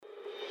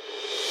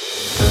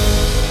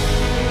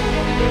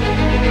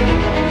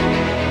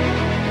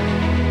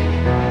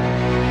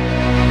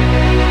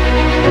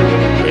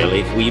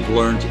we've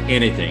learned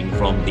anything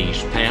from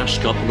these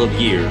past couple of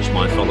years,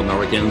 my fellow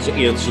Americans,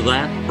 it's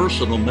that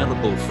personal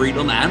medical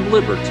freedom and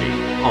liberty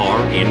are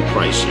in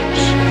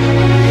crisis.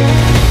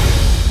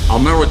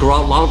 America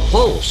Out Loud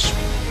Pulse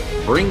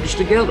brings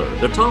together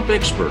the top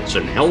experts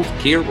in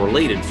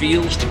healthcare-related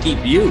fields to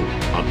keep you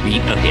a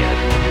beat ahead.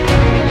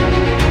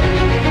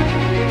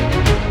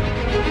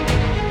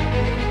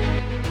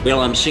 Well,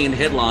 I'm seeing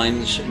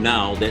headlines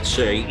now that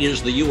say,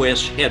 is the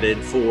U.S. headed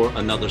for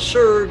another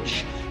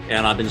surge?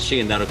 And I've been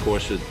seeing that, of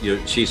course,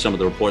 you see some of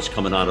the reports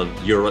coming out of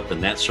Europe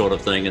and that sort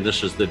of thing. And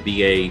this is the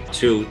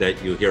BA.2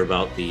 that you hear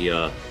about,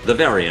 the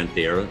variant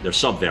there, their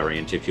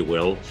subvariant, if you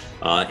will.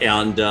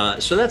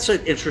 So that's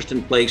an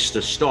interesting place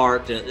to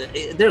start.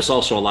 There's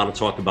also a lot of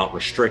talk about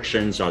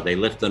restrictions. Are they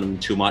lifting them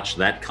too much?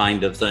 That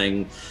kind of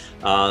thing.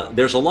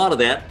 There's a lot of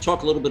that.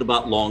 Talk a little bit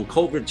about long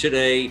COVID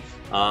today.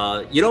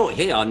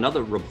 Hey,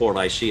 another report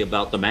I see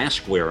about the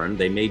mask wearing.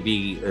 They may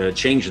be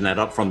changing that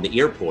up from the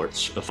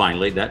airports.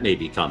 Finally, that may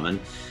be coming.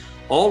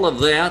 All of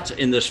that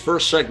in this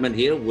first segment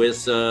here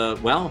with,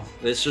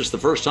 this is the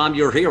first time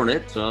you're hearing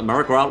it,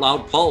 America Out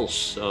Loud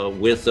Pulse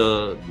with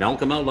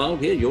Malcolm Out Loud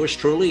here, yours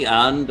truly,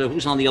 and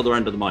who's on the other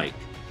end of the mic?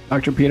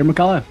 Dr. Peter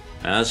McCullough.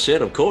 That's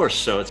it, of course.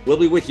 So we'll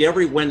be with you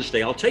every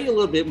Wednesday. I'll tell you a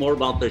little bit more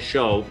about the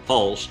show,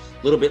 Pulse,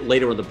 a little bit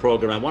later in the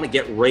program. I want to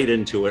get right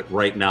into it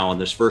right now in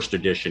this first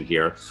edition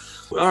here.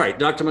 All right,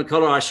 Dr.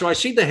 McCullough, so I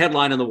see the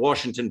headline in the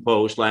Washington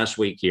Post last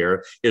week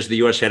here, is the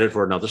U.S. headed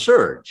for another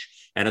surge?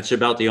 And it's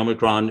about the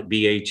Omicron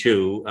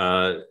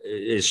BA.2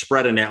 is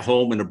spreading at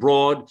home and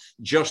abroad,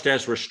 just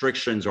as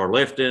restrictions are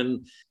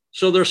lifting.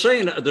 So they're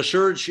saying the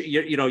surge,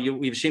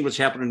 we've seen what's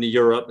happening in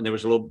Europe, and there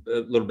was a little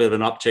bit of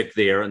an uptick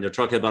there. And they're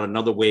talking about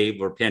another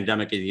wave or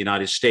pandemic in the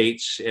United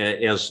States,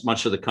 as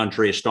much of the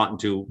country is starting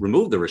to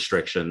remove the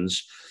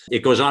restrictions.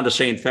 It goes on to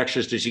say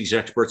infectious disease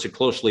experts are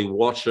closely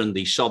watching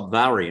the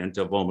subvariant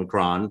of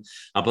Omicron,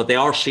 but they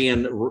are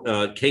seeing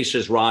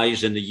cases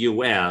rise in the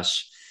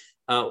U.S.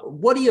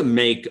 What do you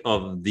make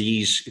of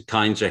these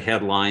kinds of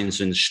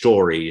headlines and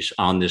stories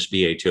on this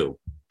BA.2?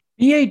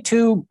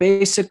 BA.2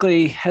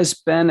 basically has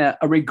been a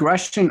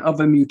regression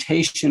of a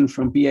mutation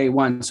from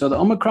BA.1. So the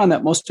Omicron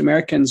that most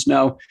Americans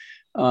know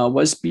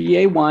was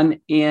BA.1,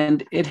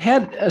 and it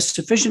had a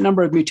sufficient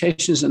number of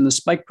mutations in the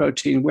spike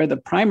protein where the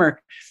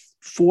primer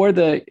for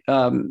the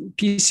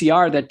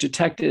PCR that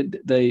detected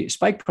the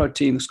spike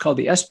protein, it's called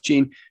the S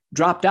gene,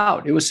 dropped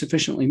out. It was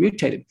sufficiently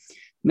mutated.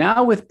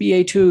 Now with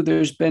BA.2,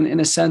 there's been, in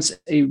a sense,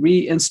 a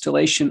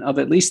reinstallation of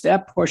at least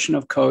that portion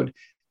of code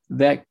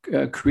that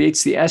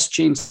creates the S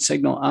gene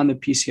signal on the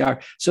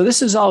PCR. So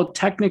this is all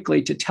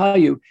technically to tell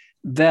you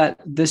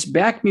that this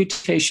back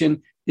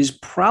mutation is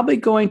probably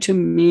going to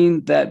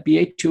mean that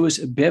BA.2 is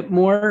a bit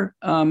more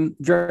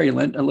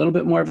virulent, a little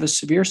bit more of a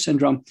severe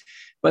syndrome,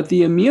 but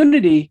the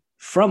immunity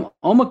from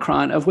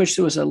Omicron, of which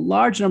there was a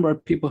large number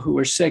of people who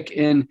were sick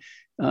in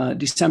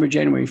December,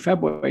 January,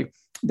 February,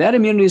 that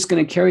immunity is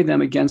going to carry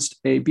them against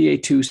a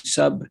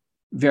BA.2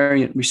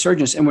 subvariant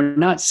resurgence. And we're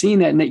not seeing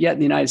that yet in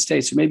the United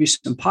States. There may be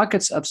some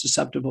pockets of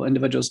susceptible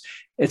individuals.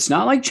 It's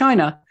not like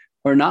China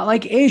or not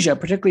like Asia,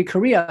 particularly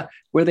Korea,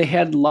 where they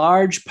had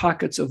large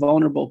pockets of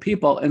vulnerable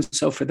people. And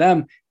so for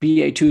them,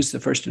 BA.2 is the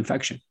first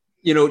infection.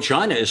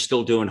 China is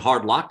still doing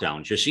hard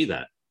lockdowns. You see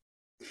that?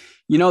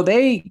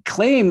 They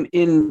claim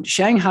in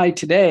Shanghai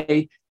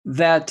today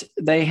that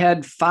they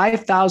had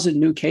 5,000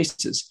 new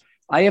cases.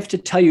 I have to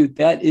tell you,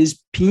 that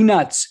is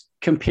peanuts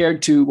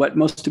compared to what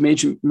most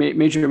major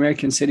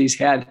American cities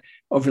had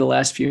over the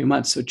last few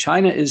months. So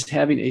China is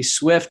having a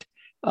swift,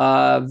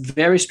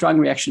 very strong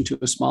reaction to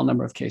a small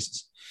number of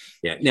cases.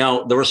 Yeah.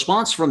 Now, the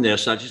response from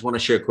this, I just want to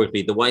share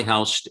quickly, the White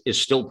House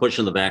is still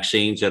pushing the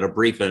vaccines. At a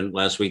briefing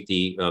last week,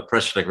 the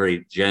press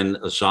secretary, Jen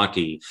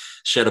Psaki,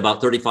 said about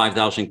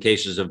 35,000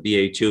 cases of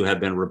BA.2 have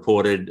been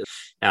reported.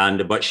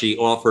 But she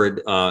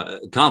offered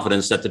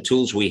confidence that the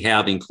tools we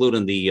have,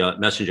 including the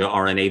messenger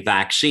RNA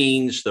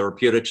vaccines,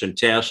 therapeutics, and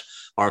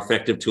tests, are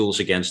effective tools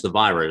against the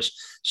virus.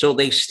 So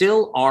they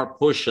still are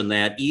pushing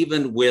that,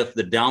 even with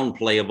the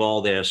downplay of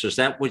all this. Is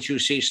that what you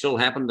see still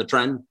happen, the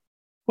trend?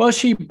 Well,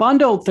 she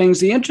bundled things.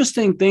 The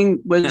interesting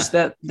thing was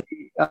that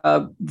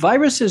the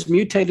virus is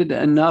mutated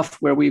enough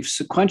where we've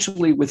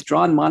sequentially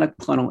withdrawn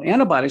monoclonal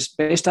antibodies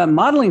based on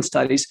modeling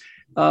studies,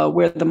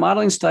 where the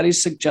modeling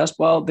studies suggest,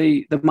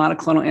 the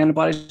monoclonal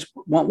antibodies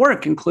won't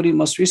work, including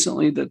most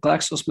recently the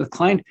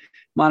GlaxoSmithKline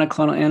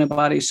monoclonal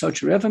antibody,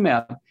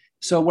 sotorivimab.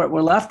 So what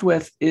we're left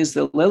with is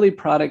the Lilly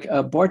product,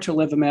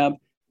 bortezomib,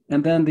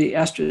 and then the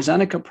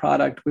AstraZeneca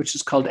product, which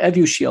is called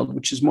Evusheld,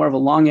 which is more of a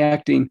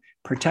long-acting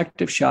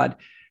protective shot.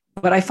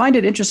 But I find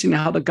it interesting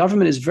how the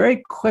government is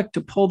very quick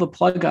to pull the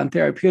plug on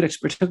therapeutics,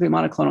 particularly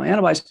monoclonal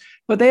antibodies,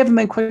 but they haven't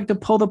been quick to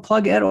pull the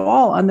plug at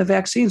all on the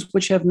vaccines,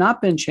 which have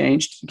not been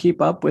changed to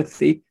keep up with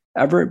the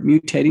ever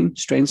mutating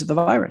strains of the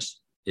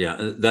virus.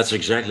 Yeah, that's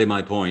exactly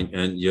my point.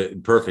 And you're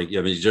perfect.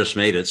 I mean, you just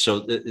made it.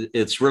 So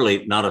it's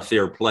really not a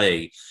fair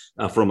play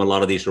from a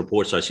lot of these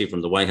reports I see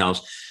from the White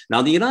House.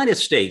 Now, the United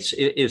States,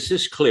 is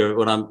this clear?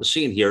 What I'm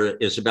seeing here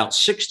is about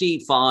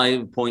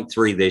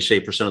 65.3, they say,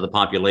 percent of the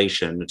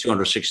population,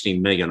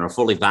 216 million, are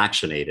fully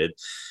vaccinated.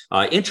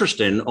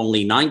 Interesting,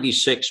 only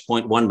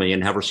 96.1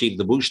 million have received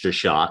the booster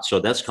shot, so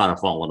that's kind of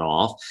fallen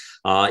off.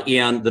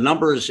 And the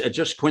numbers,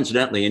 just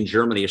coincidentally, in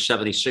Germany are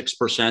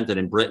 76%, and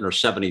in Britain are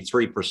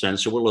 73%,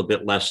 so we're a little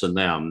bit less than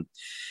them.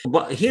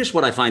 But here's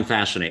what I find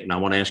fascinating. I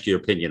want to ask your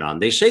opinion on.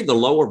 They say the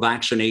lower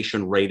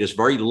vaccination rate is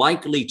very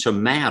likely to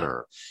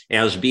matter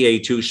as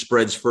BA.2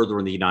 spreads further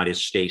in the United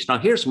States. Now,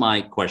 here's my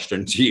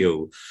question to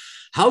you.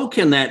 How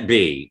can that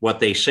be,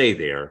 what they say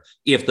there,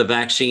 if the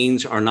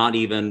vaccines are not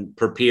even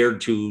prepared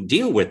to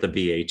deal with the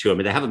BA.2? I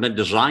mean, they haven't been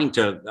designed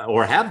to,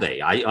 or have they?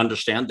 I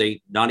understand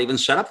they not even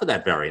set up for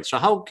that variant. So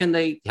how can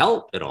they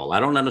help at all? I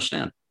don't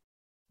understand.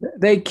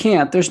 They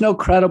can't. There's no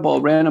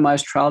credible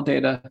randomized trial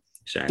data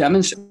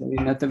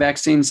demonstrating that the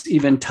vaccines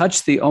even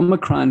touch the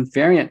Omicron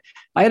variant.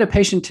 I had a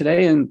patient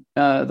today in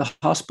the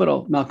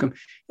hospital, Malcolm.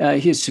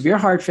 He has severe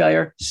heart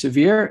failure,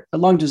 severe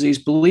lung disease.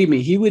 Believe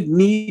me, he would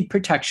need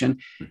protection.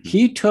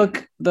 He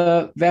took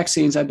the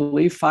vaccines, I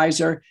believe,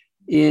 Pfizer,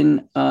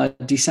 in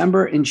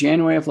December and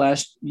January of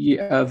last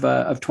year, of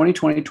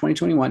 2020,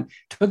 2021,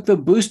 took the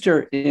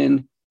booster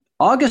in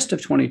August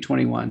of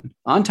 2021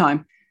 on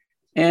time.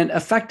 And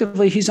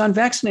effectively, he's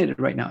unvaccinated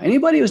right now.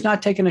 Anybody who's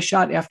not taken a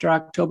shot after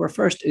October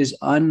 1st is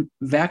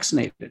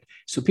unvaccinated.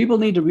 So people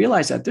need to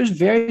realize that there's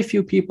very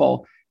few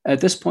people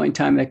at this point in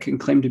time that can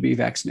claim to be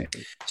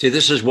vaccinated. See,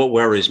 this is what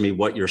worries me,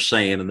 what you're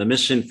saying. And the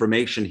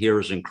misinformation here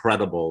is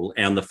incredible.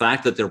 And the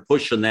fact that they're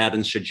pushing that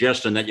and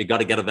suggesting that you got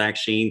to get a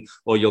vaccine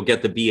or you'll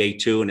get the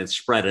BA.2 and it's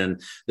spreading,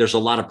 there's a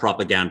lot of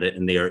propaganda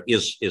in there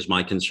is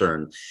my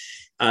concern.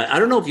 I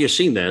don't know if you've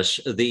seen this.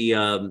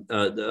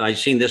 I've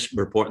seen this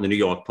report in the New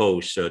York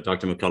Post,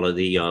 Dr. McCullough,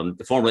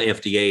 the former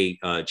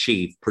FDA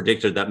chief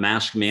predicted that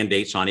mask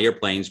mandates on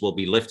airplanes will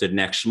be lifted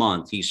next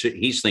month.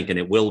 He's thinking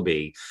it will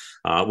be,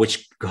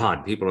 which,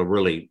 God, people are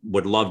really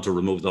would love to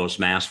remove those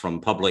masks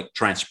from public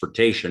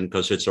transportation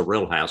because it's a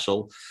real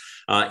hassle.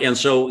 And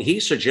so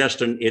he's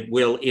suggesting it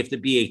will if the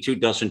BA.2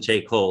 doesn't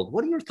take hold.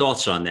 What are your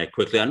thoughts on that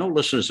quickly? I know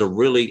listeners are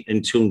really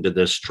in tune to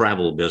this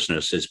travel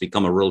business. It's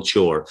become a real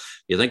chore.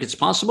 You think it's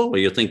possible, or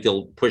you think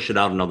they'll push it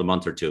out another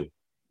month or two?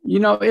 You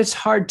know, it's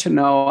hard to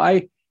know.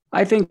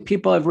 I think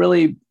people have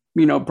really,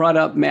 brought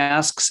up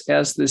masks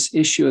as this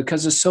issue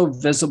because it's so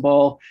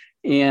visible.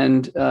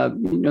 And,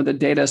 the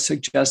data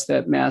suggests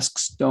that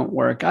masks don't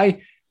work.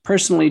 I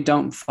personally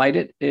don't fight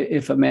it.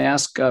 If a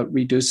mask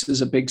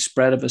reduces a big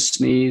spread of a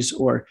sneeze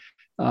or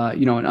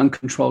an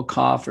uncontrolled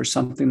cough or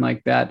something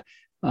like that,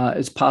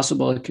 it's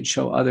possible it could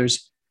show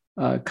others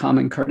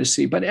common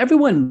courtesy. But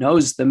everyone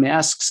knows the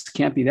masks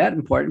can't be that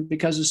important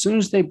because as soon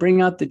as they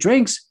bring out the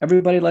drinks,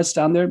 everybody lets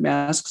down their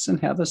masks and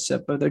have a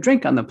sip of their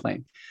drink on the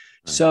plane.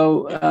 Right.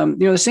 So,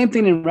 the same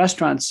thing in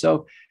restaurants.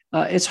 So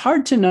it's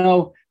hard to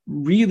know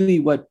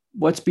really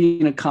what's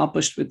being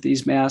accomplished with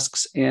these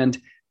masks. And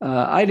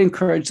I'd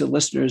encourage the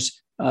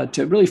listeners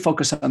to really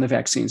focus on the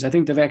vaccines. I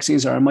think the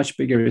vaccines are a much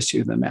bigger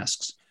issue than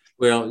masks.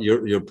 Well,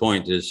 your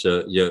point is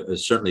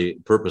certainly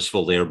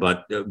purposeful there,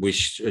 but we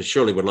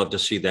surely would love to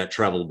see that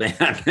travel ban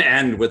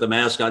end with a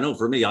mask. I know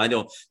for me, I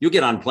know you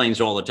get on planes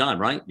all the time,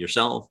 right?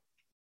 Yourself?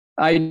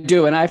 I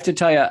do. And I have to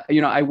tell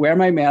you, I wear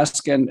my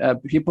mask and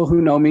people who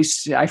know me,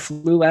 I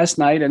flew last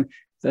night and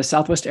the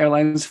Southwest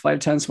Airlines flight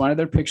attendants wanted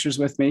their pictures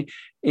with me.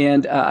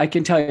 And I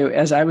can tell you,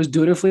 as I was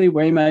dutifully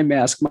wearing my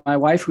mask, my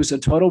wife, who's a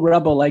total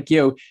rebel like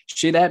you,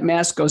 that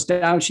mask goes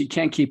down. She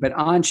can't keep it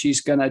on.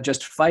 She's going to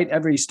just fight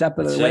every step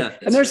of the way.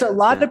 And there's a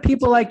lot of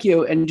people like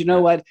you. And you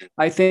know what?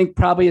 I think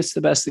probably it's the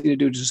best thing to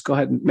do. Just go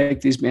ahead and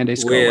make these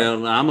mandates go away.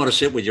 Well, I'm going to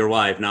sit with your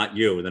wife, not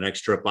you, the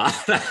next trip.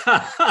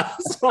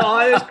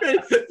 So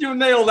you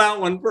nailed that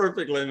one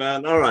perfectly,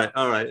 man. All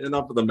right.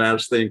 Enough of the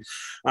mask thing.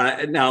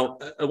 Now,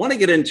 I want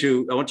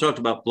to talk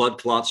about blood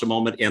clots a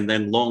moment and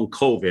then long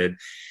COVID.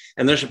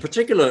 And there's a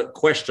particular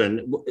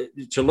question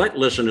to let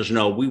listeners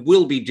know. We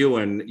will be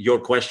doing your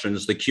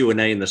questions, the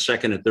Q&A in the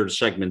second and third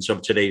segments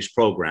of today's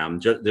program.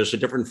 There's a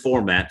different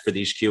format for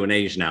these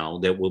Q&As now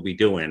that we'll be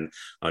doing,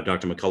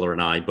 Dr. McCullough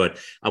and I. But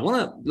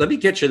let me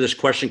get you this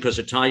question because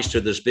it ties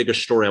to this bigger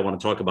story I want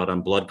to talk about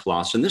on blood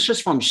clots. And this is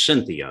from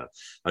Cynthia,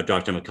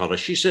 Dr. McCullough.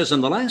 She says,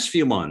 in the last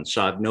few months,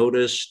 I've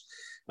noticed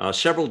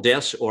several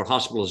deaths or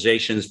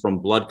hospitalizations from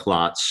blood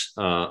clots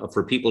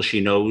for people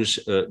she knows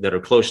that are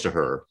close to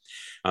her.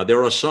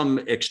 There are some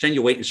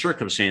extenuating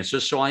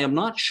circumstances, so I am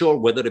not sure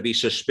whether to be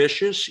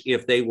suspicious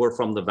if they were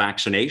from the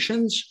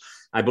vaccinations.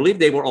 I believe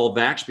they were all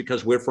vaxxed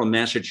because we're from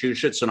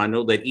Massachusetts, and I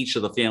know that each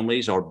of the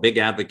families are big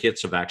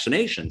advocates of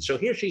vaccination. So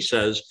here she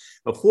says,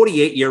 a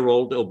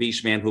 48-year-old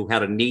obese man who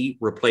had a knee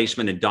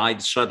replacement and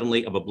died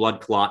suddenly of a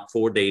blood clot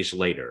 4 days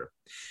later.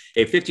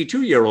 A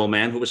 52-year-old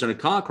man who was in a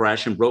car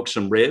crash and broke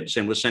some ribs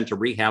and was sent to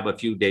rehab a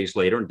few days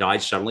later and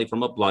died suddenly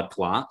from a blood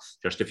clot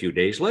just a few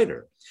days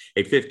later.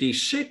 A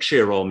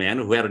 56-year-old man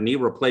who had a knee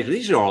replacement.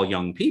 These are all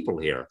young people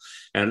here,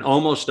 and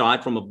almost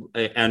died from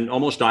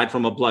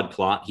a blood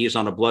clot. He is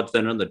on a blood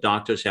thinner. The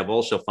doctors have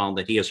also found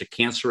that he has a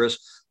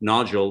cancerous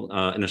nodule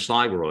in his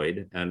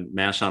thyroid and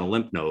mass on a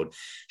lymph node.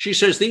 She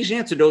says these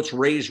antidotes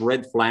raise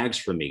red flags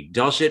for me.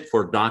 Does it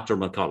for Dr.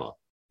 McCullough?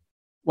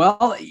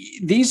 Well,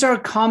 these are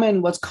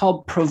common, what's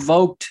called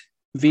provoked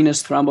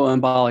venous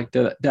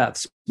thromboembolic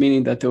deaths,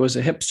 meaning that there was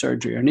a hip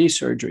surgery or knee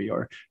surgery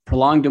or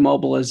prolonged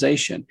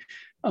immobilization.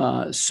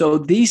 So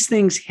these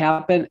things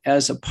happen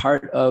as a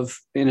part of,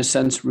 in a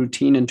sense,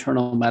 routine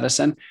internal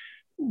medicine.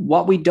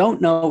 What we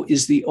don't know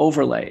is the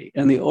overlay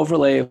and the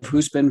overlay of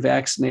who's been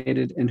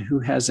vaccinated and who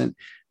hasn't.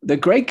 The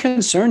great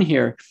concern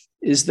here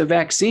is the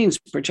vaccines,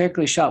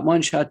 particularly shot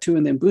 1, shot 2,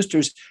 and then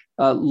boosters,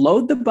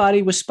 load the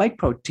body with spike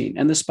protein.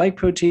 And the spike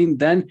protein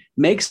then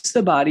makes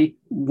the body,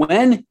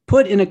 when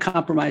put in a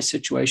compromised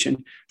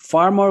situation,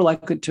 far more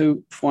likely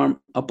to form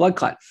a blood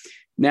clot.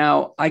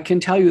 Now, I can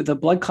tell you the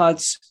blood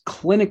clots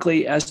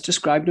clinically, as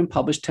described and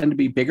published, tend to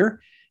be bigger,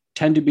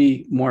 tend to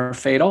be more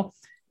fatal,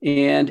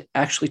 and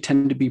actually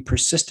tend to be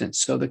persistent.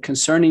 So the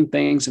concerning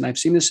things, and I've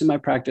seen this in my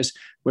practice,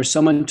 where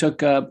someone took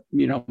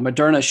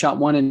Moderna shot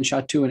 1 and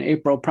shot 2 in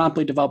April,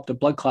 promptly developed a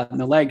blood clot in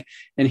the leg,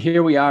 and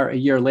here we are a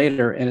year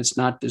later, and it's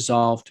not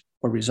dissolved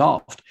or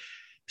resolved.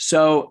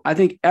 So I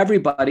think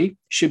everybody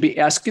should be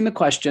asking the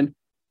question,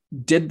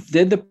 did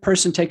the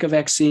person take a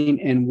vaccine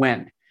and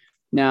when?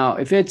 Now,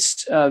 if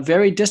it's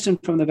very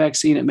distant from the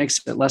vaccine, it makes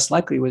it less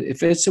likely.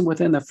 If it's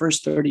within the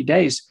first 30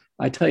 days,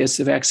 I tell you, it's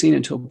the vaccine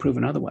until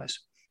proven otherwise.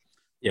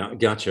 Yeah,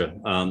 gotcha.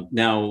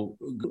 Now,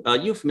 are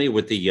you familiar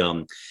with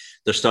the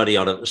study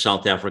out of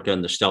South Africa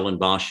and the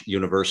Stellenbosch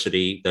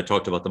University that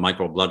talked about the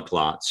micro blood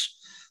clots?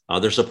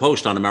 There's a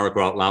post on America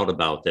Out Loud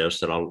about this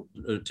that I'll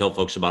tell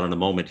folks about in a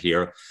moment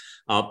here.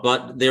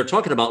 But they're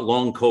talking about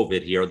long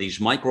COVID here. These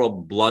micro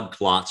blood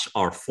clots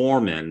are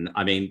forming.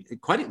 I mean,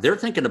 they're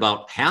thinking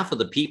about half of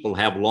the people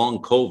have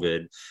long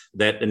COVID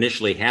that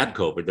initially had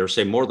COVID. They're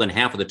saying more than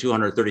half of the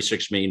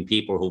 236 million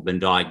people who've been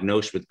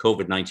diagnosed with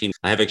COVID-19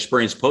 have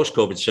experienced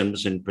post-COVID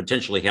symptoms and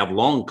potentially have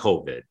long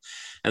COVID.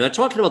 And they're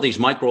talking about these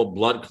micro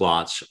blood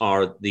clots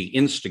are the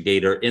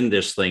instigator in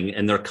this thing,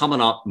 and they're coming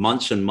up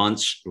months and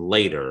months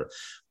later.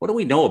 What do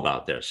we know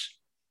about this?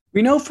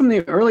 We know from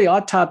the early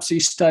autopsy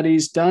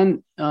studies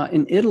done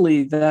in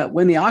Italy that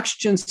when the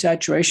oxygen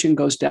saturation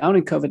goes down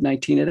in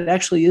COVID-19, it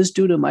actually is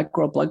due to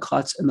micro blood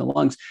clots in the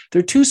lungs.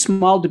 They're too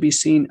small to be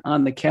seen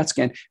on the CAT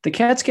scan. The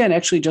CAT scan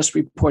actually just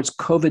reports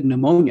COVID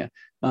pneumonia,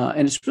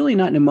 and it's really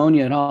not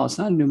pneumonia at all. It's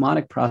not a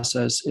pneumonic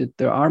process.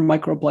 There are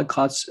micro blood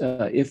clots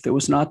if there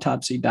was an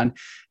autopsy done.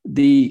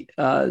 The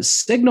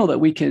signal that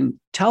we can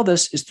tell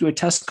this is through a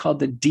test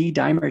called the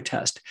D-dimer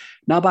test.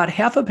 Now, about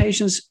half of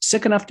patients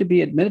sick enough to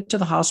be admitted to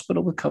the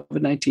hospital with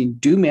COVID-19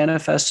 do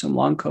manifest some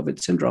long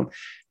COVID syndrome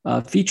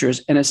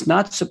features, and it's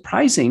not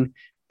surprising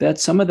that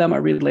some of them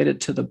are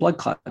related to the blood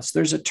clots.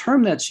 There's a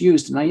term that's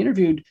used, and I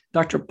interviewed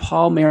Dr.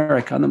 Paul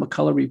Merrick on the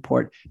McCullough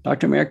report.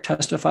 Dr. Merrick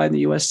testified in the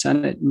U.S.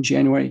 Senate in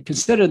January,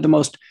 considered the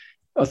most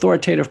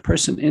authoritative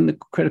person in the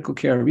critical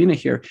care arena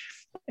here,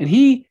 and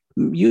he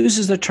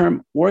uses the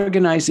term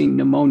organizing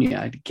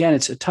pneumonia. Again,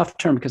 it's a tough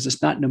term because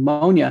it's not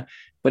pneumonia,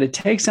 but it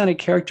takes on a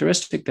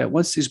characteristic that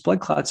once these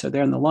blood clots are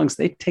there in the lungs,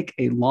 they take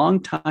a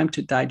long time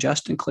to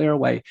digest and clear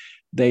away.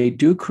 They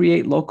do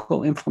create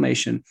local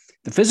inflammation.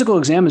 The physical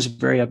exam is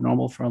very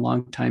abnormal for a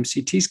long time,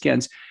 CT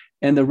scans,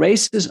 and the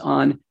race is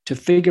on to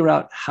figure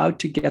out how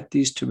to get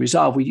these to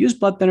resolve. We use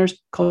blood thinners,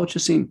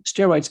 colchicine,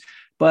 steroids,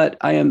 but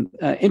I am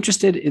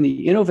interested in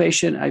the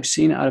innovation I've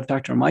seen out of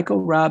Dr.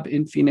 Michael Robb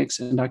in Phoenix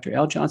and Dr.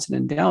 Al Johnson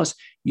in Dallas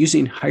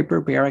using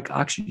hyperbaric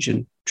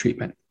oxygen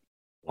treatment.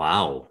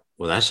 Wow.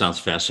 Well, that sounds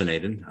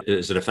fascinating.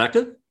 Is it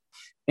effective?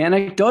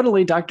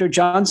 Anecdotally, Dr.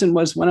 Johnson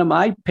was one of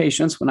my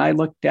patients when I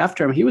looked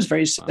after him. He was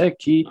very sick.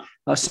 He,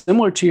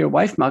 similar to your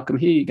wife, Malcolm,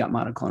 he got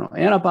monoclonal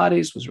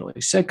antibodies, was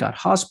really sick, got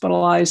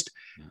hospitalized.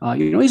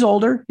 He's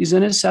older. He's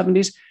in his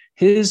 70s.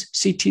 His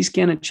CT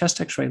scan and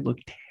chest x-ray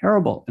looked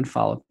terrible in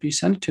follow-up. He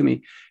sent it to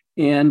me.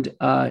 And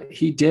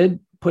he did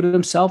put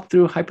himself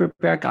through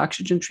hyperbaric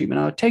oxygen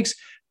treatment. Now, it takes,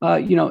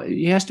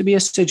 he has to be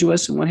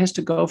assiduous, and one has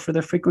to go for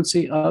the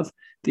frequency of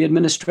the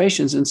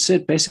administrations and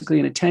sit basically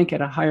in a tank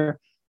at a higher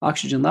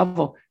oxygen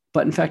level.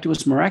 But in fact, it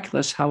was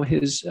miraculous how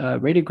his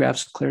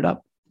radiographs cleared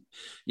up.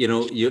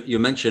 You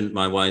mentioned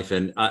my wife,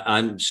 and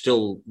I'm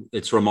still,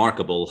 it's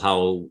remarkable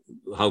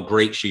how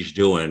great she's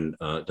doing,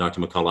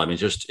 Dr. McCullough. I mean,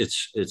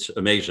 it's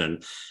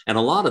amazing. And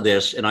a lot of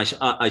this, and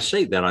I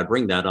say that, I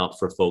bring that up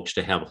for folks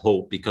to have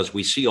hope because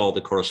we see all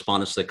the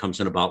correspondence that comes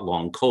in about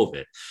long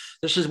COVID.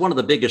 This is one of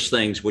the biggest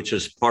things, which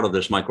is part of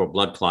this micro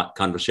blood clot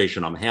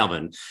conversation I'm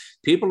having.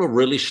 People are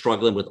really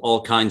struggling with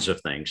all kinds of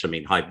things. I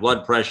mean, high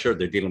blood pressure,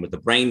 they're dealing with the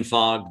brain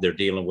fog, they're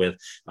dealing with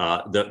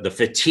the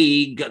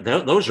fatigue.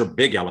 Those are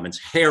big elements,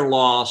 hair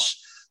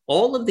loss,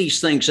 all of these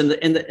things,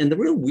 and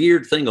the real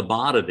weird thing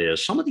about it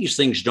is some of these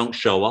things don't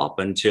show up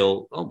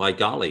until, oh, by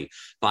golly,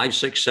 5,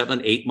 6,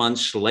 7, 8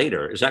 months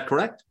later. Is that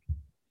correct?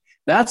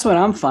 That's what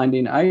I'm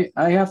finding.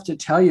 I have to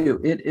tell you,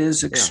 it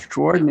is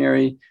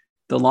extraordinary.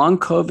 The long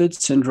COVID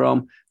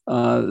syndrome.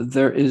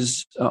 There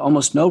is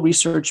almost no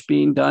research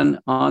being done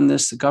on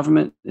this. The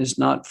government is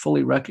not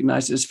fully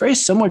recognized. It's very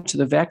similar to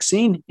the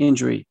vaccine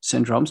injury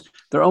syndromes.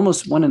 They're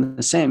almost one and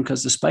the same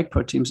because the spike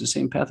protein is the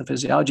same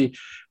pathophysiology.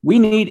 We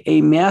need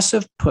a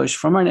massive push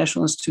from our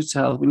National Institutes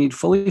of Health. We need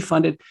fully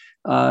funded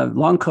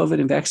long COVID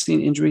and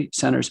vaccine injury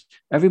centers.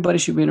 Everybody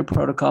should be in a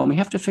protocol. And we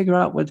have to figure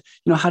out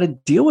how to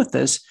deal with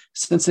this,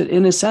 since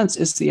in a sense,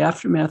 it's the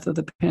aftermath of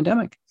the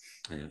pandemic.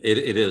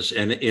 It is.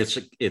 And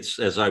it's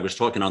as I was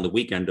talking on the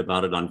weekend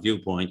about it on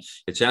Viewpoint,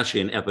 it's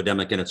actually an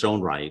epidemic in its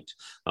own right.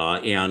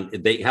 And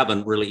they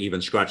haven't really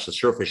even scratched the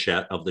surface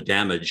yet of the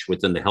damage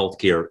within the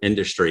healthcare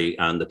industry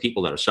and the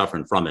people that are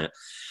suffering from it.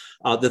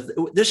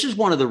 This is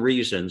one of the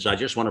reasons I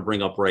just want to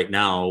bring up right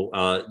now.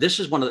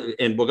 This is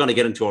and we're going to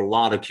get into a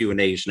lot of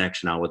Q&As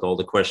next now with all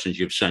the questions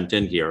you've sent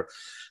in here.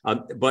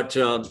 But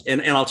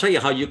I'll tell you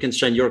how you can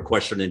send your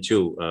question in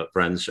too,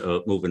 friends,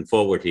 moving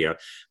forward here.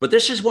 But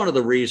this is one of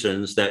the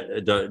reasons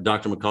that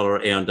Dr.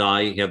 McCullough and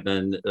I have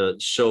been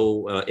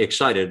so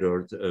excited,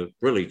 or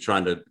really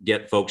trying to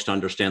get folks to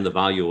understand the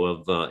value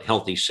of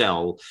Healthy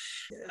Cell.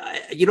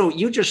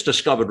 You just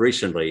discovered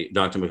recently,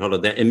 Dr.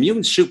 McCullough, that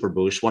Immune Super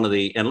Boost,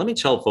 and let me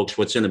tell folks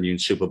what's in Immune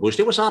Super Boost.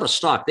 It was out of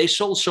stock. They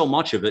sold so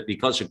much of it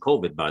because of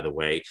COVID, by the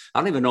way. I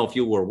don't even know if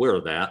you were aware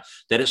of that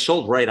it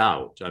sold right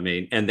out. I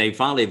mean, and they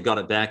finally have got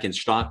it back in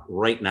stock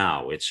right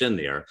now. It's in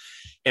there.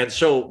 And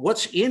so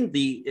what's in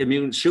the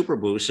Immune Super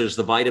Boost is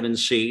the vitamin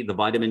C, the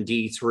vitamin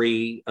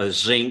D3,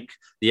 zinc,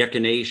 the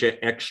echinacea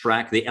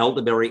extract, the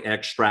elderberry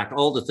extract,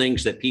 all the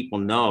things that people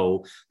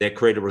know that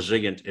create a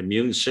resilient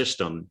immune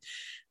system.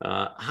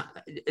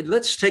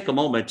 Let's take a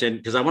moment, and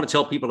because I want to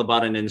tell people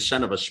about an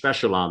incentive, a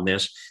special on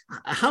this.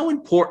 How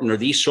important are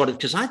these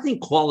because I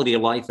think quality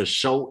of life is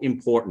so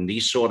important.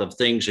 These sort of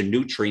things and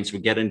nutrients we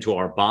get into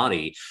our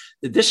body.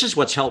 This is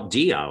what's helped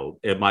Dee out,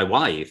 my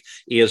wife,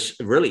 is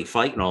really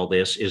fighting all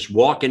this, is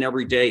walking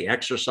every day,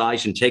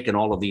 exercise, and taking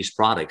all of these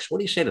products. What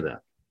do you say to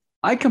that?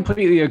 I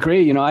completely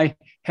agree. I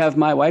have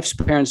my wife's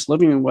parents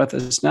living with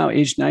us now,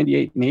 age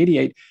 98 and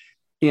 88.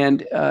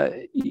 And,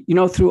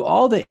 through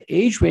all the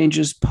age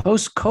ranges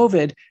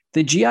post-COVID,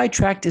 the GI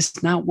tract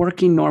is not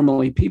working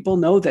normally. People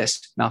know this,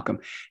 Malcolm.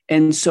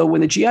 And so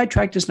when the GI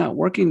tract is not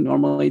working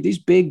normally, these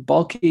big,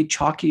 bulky,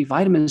 chalky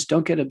vitamins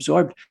don't get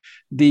absorbed.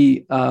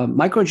 The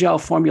microgel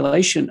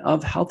formulation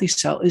of Healthy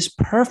Cell is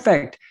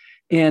perfect.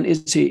 And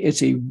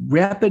it's a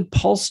rapid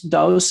pulse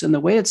dose. And the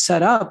way it's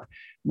set up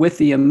with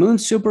the Immune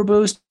Super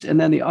Boost and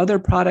then the other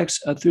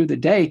products through the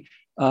day,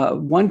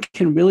 one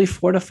can really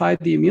fortify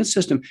the immune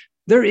system.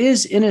 There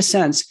is, in a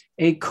sense,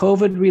 a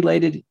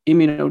COVID-related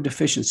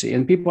immunodeficiency.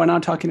 And people are now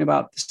talking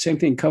about the same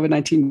thing,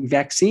 COVID-19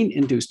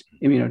 vaccine-induced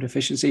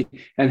immunodeficiency,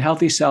 and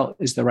Healthy Cell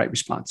is the right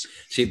response.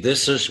 See,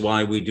 this is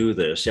why we do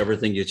this,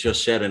 everything you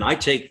just said. And I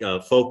take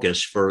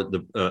focus for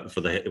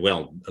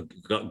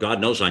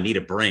God knows I need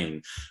a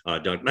brain,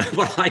 Doug,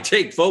 but I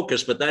take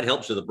focus, but that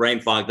helps with the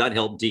brain fog. That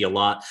helped Dee a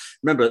lot.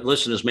 Remember,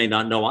 listeners may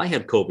not know, I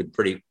had COVID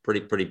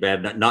pretty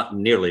bad, not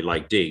nearly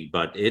like Dee,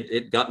 but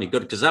it got me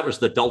good because that was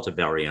the Delta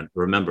variant.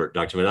 Remember,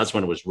 Dr. That's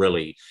when it was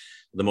really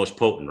the most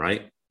potent,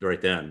 right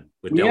then.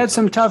 We had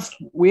some tough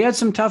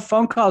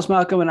phone calls,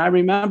 Malcolm, and I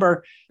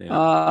remember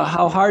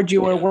how hard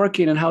you were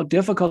working and how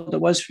difficult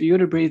it was for you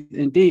to breathe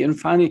in Dee. And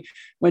finally,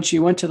 when she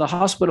went to the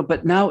hospital,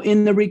 but now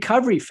in the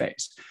recovery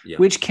phase,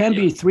 which can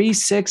be 3,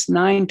 6,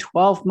 9,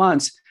 12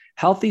 months,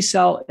 Healthy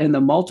Cell and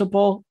the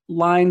multiple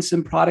lines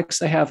and products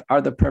they have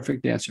are the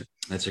perfect answer.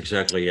 That's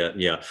exactly it.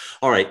 Yeah.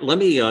 All right. Let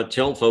me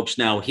tell folks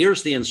now,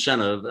 here's the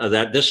incentive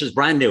that this is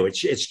brand new.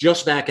 It's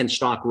just back in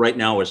stock right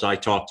now as I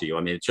talk to you.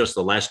 I mean, it's just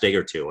the last day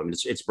or two. I mean,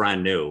 it's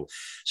brand new.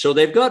 So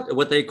they've got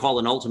what they call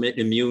an ultimate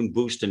immune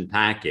boosting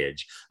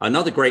package.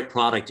 Another great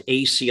product,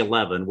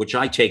 AC11, which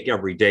I take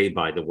every day,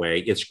 by the way.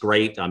 It's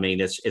great. I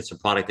mean, it's a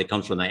product that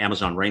comes from the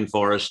Amazon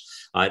rainforest,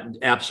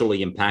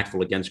 absolutely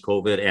impactful against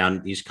COVID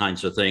and these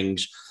kinds of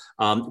things.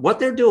 What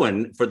they're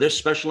doing for this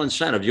special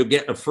incentive, you'll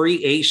get a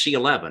free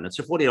AC11. It's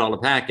a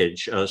 $40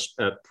 package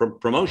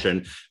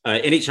promotion.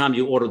 Anytime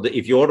you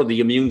if you order the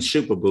Immune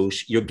Super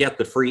Boost, you'll get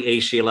the free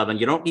AC11.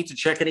 You don't need to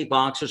check any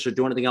boxes or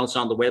do anything else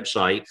on the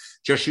website.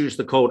 Just use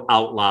the code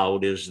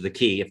OUTLOUD is the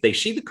key. If they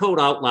see the code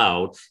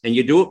OUTLOUD and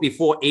you do it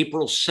before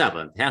April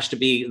 7th, has to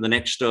be the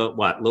next,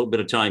 little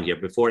bit of time here,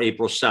 before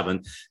April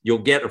 7th, you'll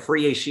get a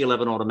free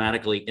AC11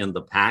 automatically in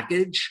the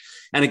package.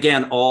 And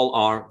again, all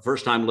our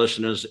first-time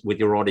listeners, with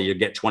your order, you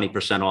get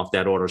 20% off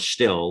that order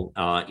still.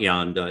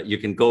 And you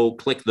can go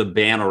click the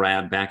banner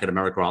ad back at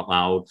America Out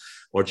Loud,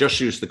 or just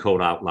use the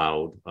code Out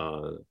Loud.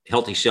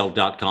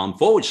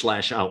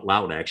 healthycell.com/Out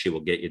Loud actually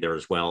will get you there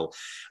as well.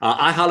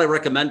 I highly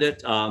recommend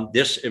it.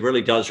 It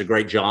really does a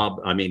great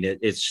job. I mean,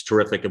 it's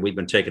terrific, and we've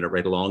been taking it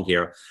right along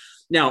here.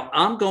 Now,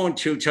 I'm going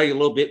to tell you a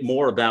little bit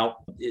more about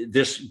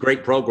this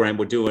great program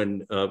we're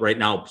doing right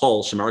now,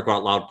 Pulse, America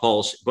Out Loud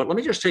Pulse. But let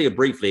me just tell you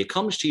briefly, it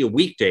comes to you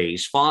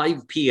weekdays,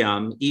 5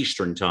 p.m.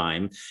 Eastern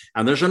time.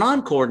 And there's an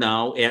encore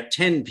now at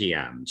 10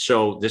 p.m.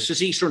 So this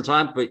is Eastern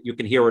time, but you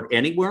can hear it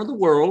anywhere in the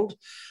world.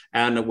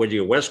 And whether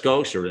you're West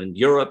Coast or in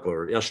Europe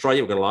or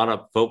Australia, we've got a lot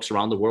of folks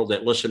around the world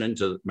that listen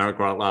into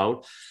America Out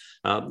Loud.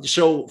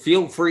 So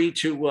feel free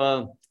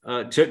to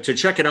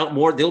check it out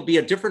more. There'll be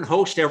a different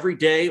host every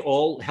day,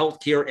 all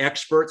healthcare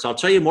experts. I'll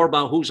tell you more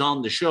about who's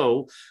on the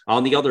show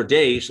on the other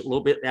days a little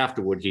bit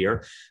afterward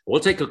here. We'll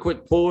take a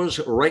quick pause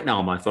right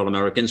now, my fellow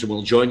Americans, and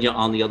we'll join you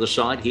on the other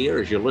side here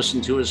as you listen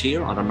to us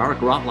here on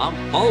America Out Loud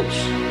Pulse.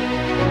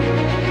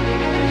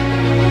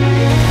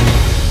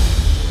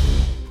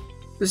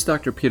 This is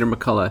Dr. Peter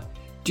McCullough.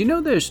 Do you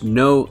know there's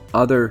no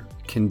other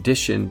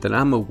condition that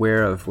I'm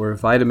aware of where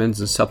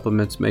vitamins and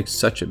supplements make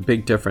such a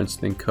big difference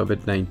than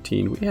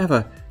COVID-19? We have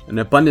an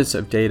abundance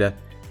of data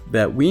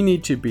that we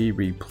need to be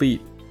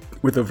replete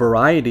with a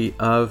variety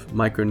of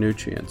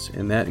micronutrients,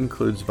 and that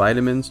includes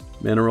vitamins,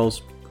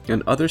 minerals,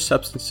 and other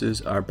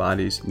substances our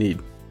bodies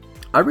need.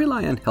 I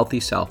rely on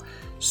Healthy Cell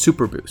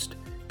Super Boost.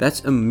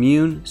 That's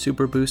Immune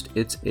Super Boost.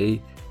 It's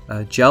a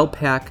gel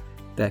pack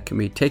that can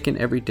be taken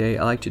every day.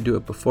 I like to do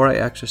it before I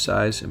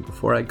exercise and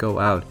before I go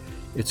out.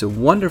 It's a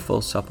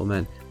wonderful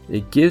supplement.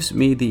 It gives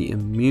me the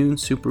immune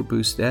super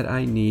boost that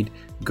I need.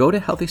 Go to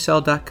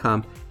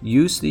healthycell.com,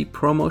 use the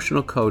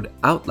promotional code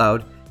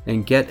OUTLOUD,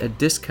 and get a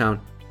discount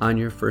on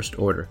your first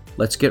order.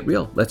 Let's get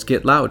real. Let's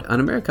get loud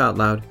on America Out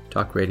Loud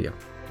Talk Radio.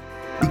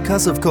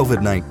 Because of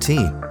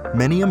COVID-19,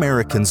 many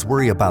Americans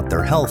worry about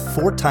their health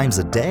 4 times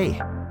a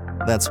day.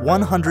 That's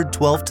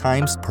 112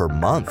 times per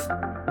month.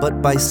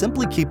 But by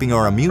simply keeping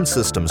our immune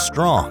system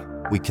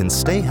strong, we can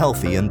stay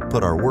healthy and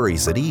put our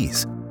worries at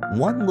ease.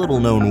 One little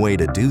known way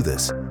to do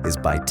this is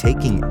by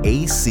taking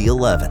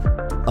AC11,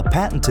 a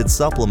patented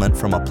supplement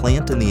from a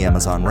plant in the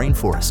Amazon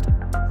rainforest.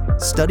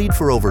 Studied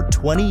for over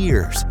 20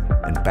 years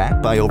and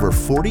backed by over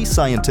 40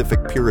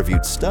 scientific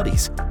peer-reviewed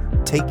studies,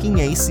 taking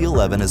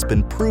AC11 has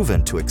been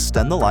proven to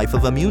extend the life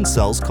of immune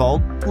cells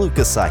called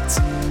leukocytes,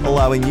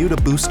 allowing you to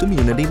boost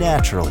immunity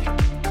naturally.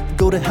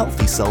 Go to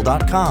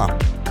healthycell.com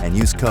and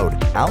use code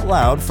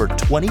OUTLOUD for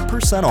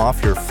 20%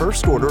 off your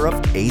first order of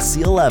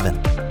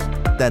AC11.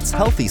 That's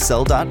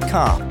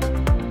healthycell.com,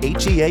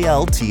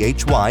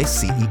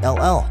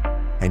 HEALTHYCELL,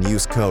 and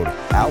use code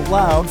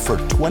OUTLOUD for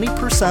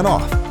 20%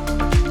 off.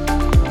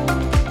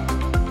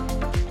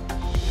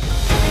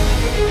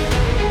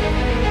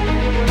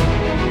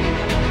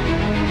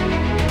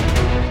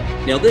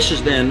 Now, this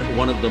has been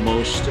one of the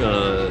most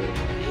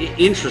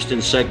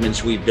interesting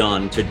segments we've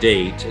done to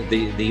date.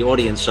 The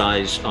audience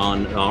size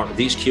on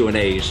these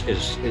Q&As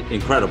is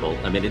incredible.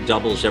 I mean, it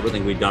doubles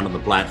everything we've done on the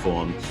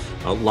platform.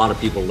 A lot of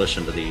people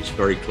listen to these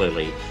very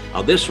clearly.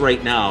 This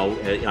right now,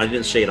 I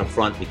didn't say it up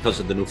front because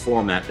of the new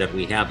format that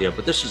we have here,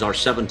 but this is our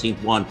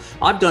 17th one.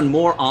 I've done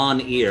more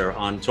on air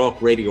on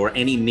talk radio or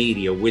any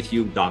media with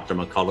you, Dr.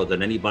 McCullough,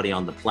 than anybody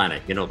on the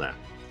planet. You know that.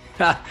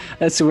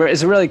 It's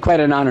really quite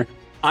an honor.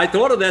 I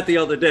thought of that the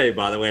other day,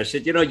 by the way. I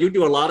said, you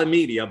do a lot of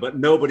media, but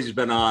nobody's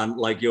been on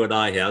like you and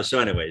I have. So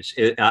anyways,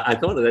 I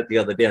thought of that the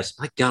other day. I said,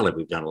 my golly,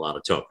 we've done a lot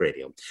of talk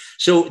radio.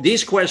 So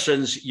these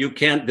questions,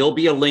 there'll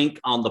be a link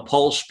on the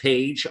Pulse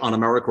page on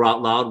America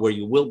Out Loud where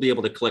you will be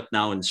able to click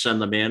now and send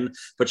them in,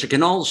 but you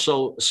can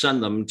also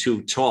send them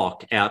to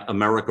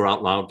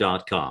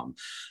talk@americaoutloud.com.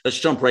 Let's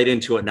jump right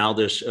into it now.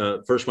 This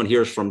first one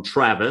here is from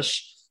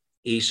Travis.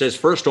 He says,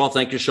 first off,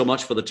 thank you so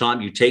much for the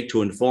time you take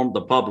to inform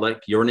the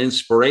public. You're an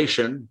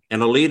inspiration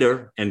and a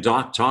leader in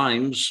dark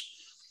times.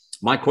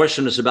 My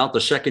question is about the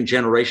second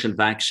generation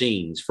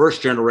vaccines.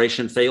 First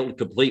generation failed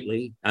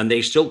completely, and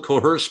they still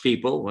coerce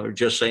people, we're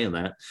just saying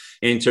that,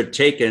 into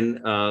taking,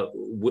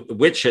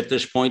 which at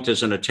this point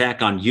is an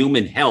attack on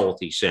human health,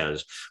 he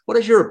says. What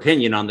is your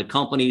opinion on the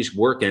companies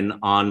working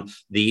on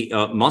the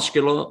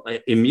muscular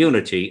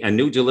immunity and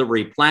new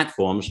delivery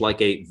platforms like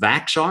a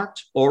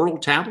Vaxart oral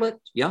tablet?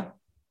 Yeah.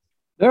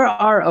 There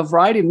are a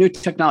variety of new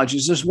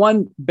technologies. There's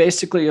one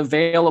basically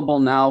available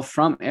now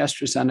from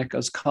AstraZeneca.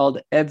 It's called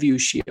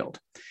EvuShield.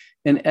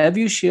 And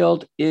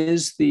EvuShield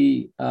is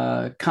the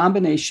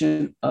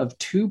combination of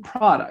 2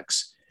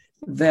 products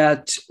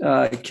that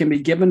can be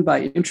given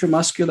by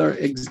intramuscular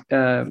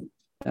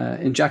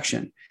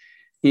injection.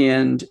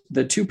 And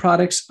the 2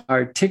 products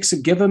are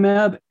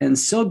tixagevimab and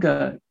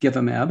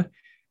silgagevimab,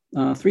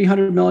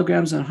 300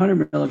 milligrams and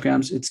 100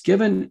 milligrams. It's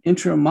given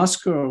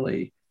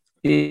intramuscularly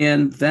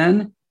and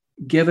then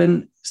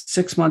given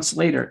 6 months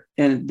later.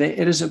 And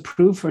it is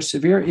approved for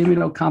severe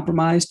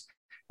immunocompromised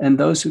and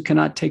those who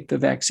cannot take the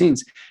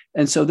vaccines.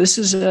 And so this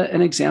is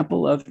an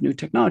example of new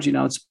technology.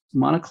 Now it's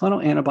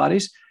monoclonal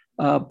antibodies,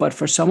 but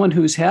for someone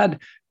who's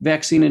had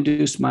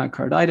vaccine-induced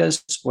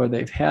myocarditis or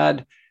they've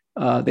had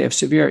they have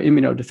severe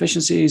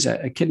immunodeficiencies,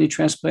 a kidney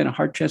transplant, a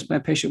heart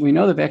transplant patient. We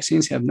know the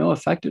vaccines have no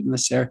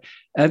effectiveness there.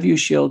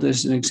 EvuShield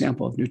is an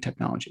example of new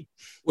technology.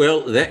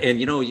 Well,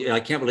 I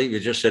can't believe you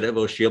just said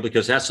EvuShield,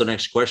 because that's the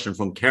next question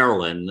from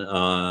Carolyn.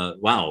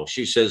 Wow.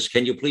 She says,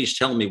 can you please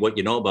tell me what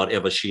you know about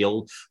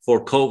EvuShield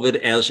for COVID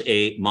as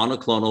a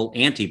monoclonal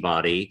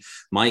antibody?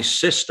 My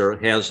sister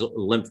has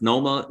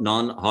lymphoma,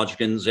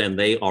 non-Hodgkin's, and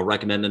they are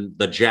recommending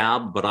the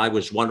jab, but I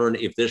was wondering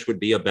if this would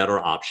be a better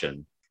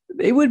option.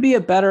 They would be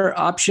a better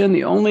option.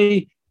 The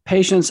only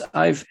patients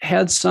I've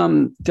had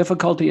some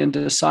difficulty in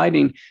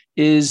deciding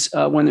is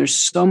when there's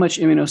so much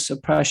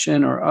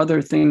immunosuppression or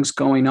other things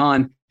going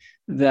on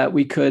that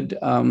we could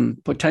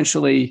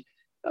potentially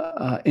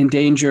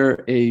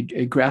endanger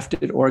a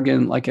grafted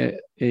organ like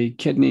a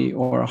kidney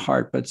or a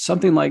heart. But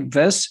something like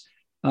this,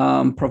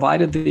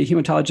 provided the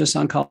hematologist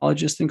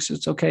oncologist thinks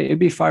it's okay, it'd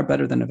be far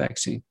better than a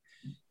vaccine.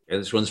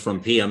 This one's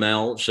from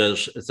PML,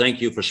 says, thank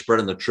you for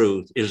spreading the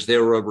truth. Is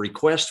there a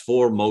request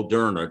for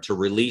Moderna to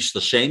release the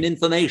same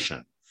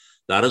information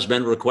that has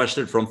been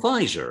requested from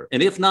Pfizer?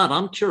 And if not,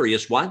 I'm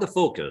curious why the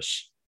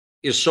focus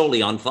is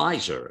solely on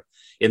Pfizer.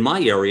 In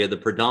my area, the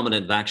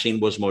predominant vaccine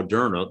was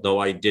Moderna, though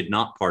I did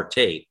not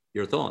partake.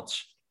 Your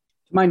thoughts?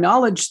 To my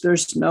knowledge,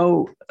 there's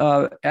no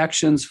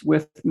actions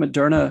with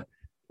Moderna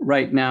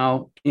right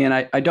now, and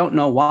I don't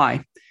know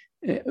why.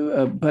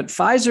 But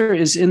Pfizer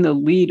is in the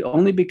lead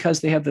only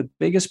because they have the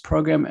biggest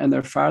program and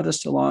they're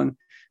farthest along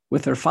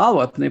with their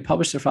follow-up. And they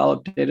published their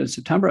follow-up data in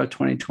September of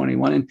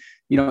 2021. And,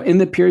 in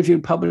the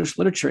peer-reviewed published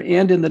literature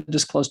and in the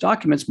disclosed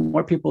documents,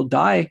 more people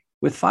die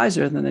with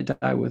Pfizer than they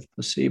die with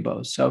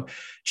placebo. So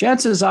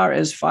chances are,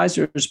 as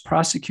Pfizer is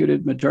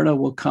prosecuted, Moderna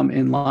will come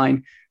in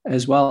line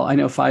as well. I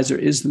know Pfizer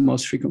is the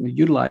most frequently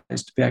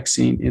utilized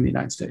vaccine in the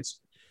United States.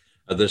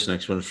 This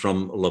next one is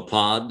from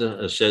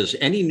Lapod, says,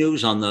 any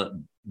news on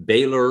the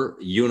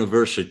Baylor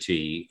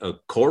University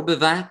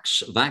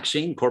Corbevax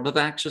vaccine?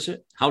 Corbevax, is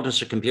it? How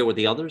does it compare with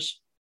the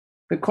others?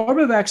 The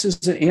Corbevax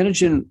is an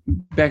antigen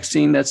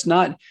vaccine that's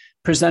not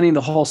presenting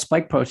the whole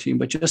spike protein,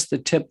 but just the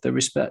tip, the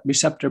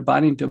receptor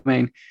binding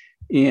domain.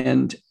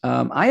 And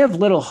I have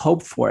little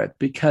hope for it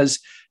because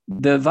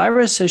the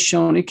virus has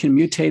shown it can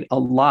mutate a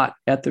lot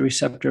at the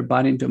receptor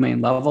binding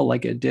domain level,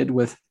 like it did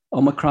with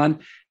Omicron.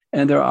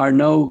 And there are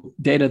no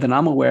data that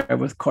I'm aware of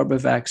with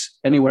Corbevax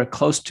anywhere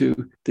close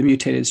to the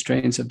mutated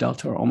strains of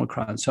Delta or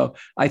Omicron. So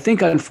I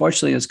think,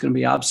 unfortunately, it's going to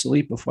be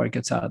obsolete before it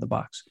gets out of the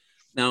box.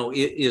 Now,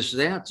 is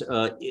that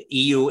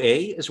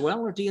EUA as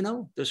well, or do you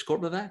know, this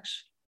Corbevax?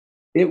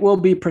 It will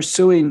be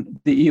pursuing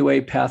the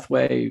EUA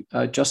pathway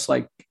just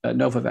like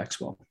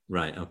Novavax will.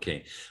 Right.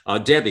 Okay.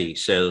 Debbie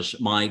says,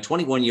 my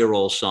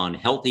 21-year-old son,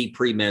 healthy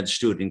pre-med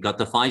student, got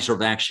the Pfizer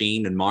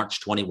vaccine in March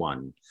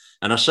 21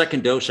 and a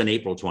second dose in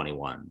April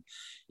 21.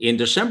 In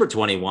December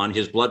 21,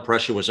 his blood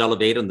pressure was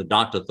elevated and the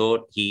doctor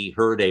thought he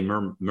heard a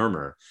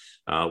murmur.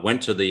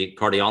 Went to the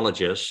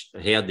cardiologist,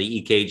 had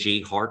the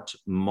EKG heart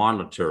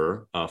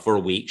monitor for a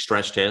week,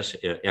 stress test,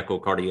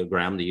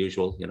 echocardiogram, the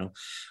usual,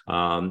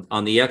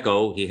 on the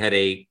echo, he had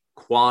a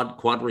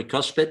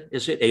quadricuspid,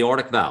 is it,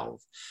 aortic valve.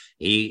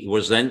 He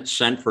was then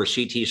sent for a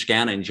CT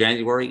scan in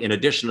January. In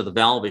addition to the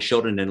valve, it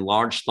showed an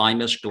enlarged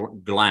thymus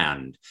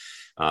gland.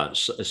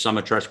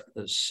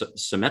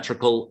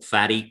 Symmetrical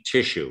fatty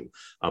tissue.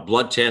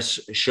 Blood tests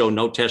show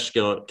no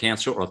testicular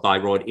cancer or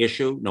thyroid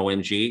issue, no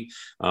MG.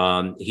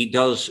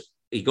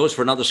 He goes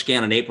for another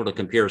scan in April to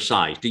compare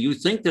size. Do you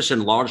think this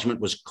enlargement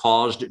was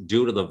caused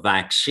due to the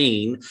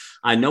vaccine?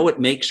 I know it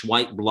makes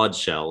white blood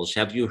cells.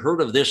 Have you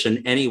heard of this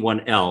in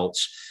anyone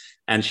else?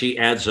 And she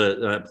adds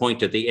a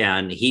point at the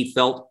end. He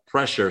felt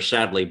pressure,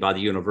 sadly, by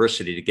the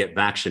university to get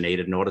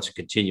vaccinated in order to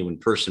continue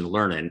in-person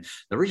learning.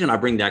 The reason I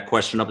bring that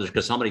question up is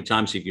because how many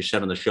times have you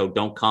said on the show,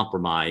 don't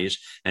compromise,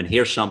 and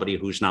here's somebody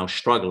who's now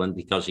struggling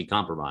because he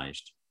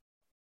compromised?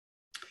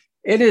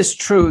 It is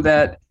true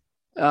that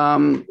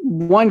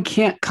one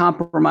can't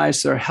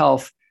compromise their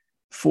health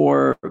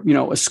for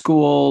a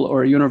school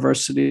or a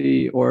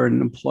university or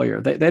an employer.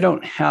 They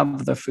don't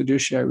have the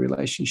fiduciary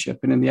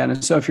relationship. And in the end,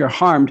 and so if you're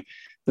harmed,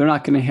 they're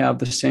not going to have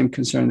the same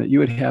concern that you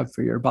would have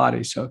for your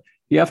body. So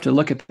you have to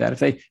look at that. If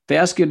they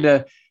ask you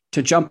to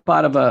jump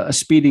out of a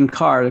speeding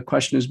car, the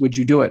question is, would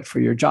you do it for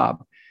your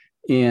job?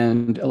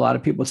 And a lot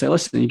of people say,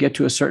 listen, you get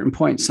to a certain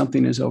point,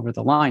 something is over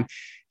the line.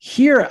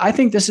 Here, I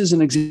think this is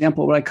an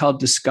example of what I call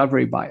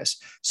discovery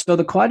bias. So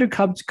the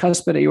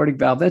quadricuspid aortic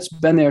valve, that's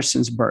been there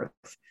since birth.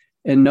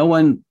 And no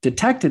one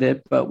detected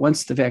it, but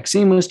once the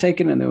vaccine was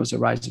taken and there was a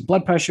rise in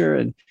blood pressure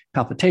and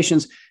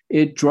palpitations,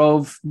 it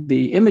drove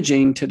the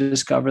imaging to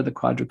discover the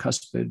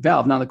quadricuspid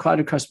valve. Now, the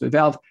quadricuspid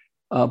valve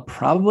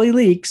probably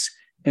leaks,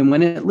 and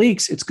when it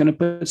leaks, it's going to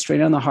put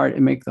strain on the heart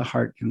and make the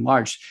heart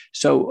enlarged.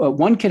 So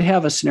one could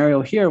have a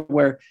scenario here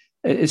where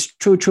it's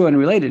true and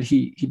related.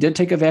 He did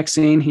take a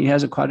vaccine. He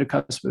has a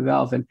quadricuspid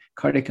valve and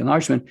cardiac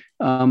enlargement,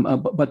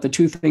 but the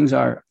two things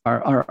are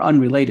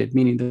unrelated,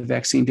 meaning the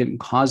vaccine didn't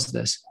cause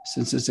this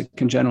since it's a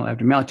congenital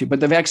abnormality,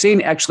 but the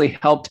vaccine actually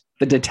helped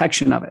the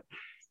detection of it.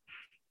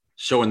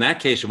 So in that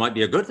case, it might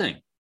be a good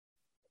thing.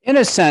 In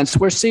a sense,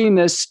 we're seeing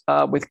this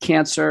with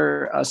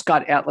cancer.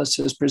 Scott Atlas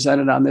has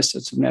presented on this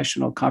at some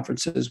national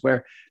conferences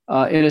where,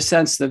 in a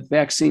sense, the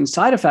vaccine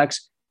side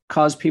effects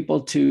cause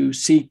people to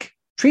seek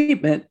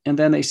treatment, and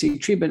then they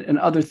seek treatment and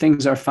other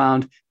things are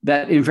found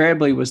that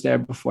invariably was there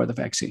before the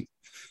vaccine.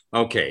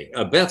 Okay.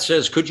 Beth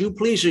says, could you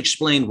please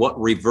explain what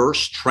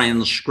reverse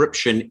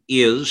transcription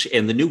is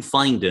and the new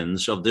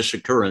findings of this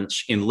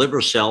occurrence in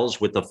liver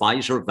cells with the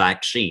Pfizer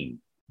vaccine?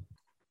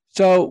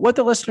 So what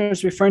the listener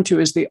is referring to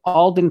is the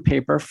Alden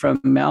paper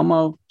from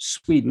Malmo,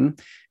 Sweden.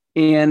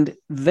 And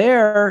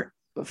there,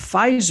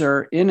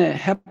 Pfizer in a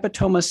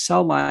hepatoma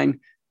cell line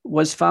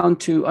was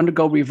found to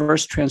undergo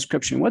reverse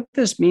transcription. What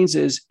this means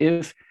is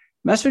if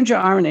messenger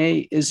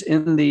RNA is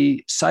in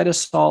the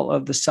cytosol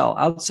of the cell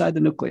outside the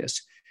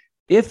nucleus,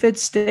 if it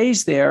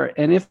stays there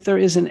and if there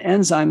is an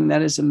enzyme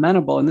that is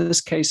amenable, in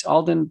this case,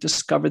 Alden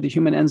discovered the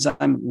human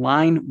enzyme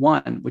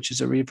line-1, which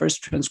is a reverse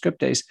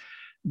transcriptase,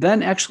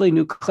 then actually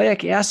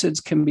nucleic acids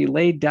can be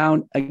laid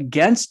down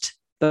against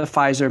the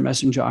Pfizer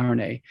messenger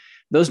RNA.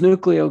 Those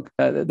nucleic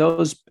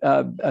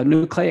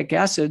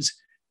acids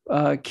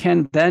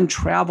can then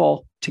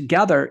travel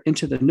together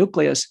into the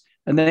nucleus,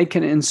 and they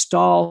can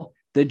install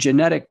the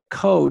genetic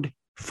code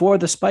for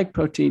the spike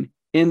protein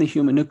in the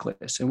human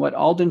nucleus. And what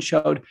Alden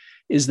showed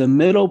is the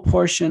middle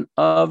portion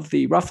of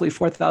the roughly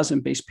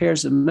 4,000 base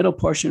pairs, the middle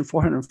portion,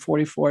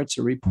 444, it's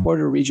a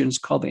reporter region, it's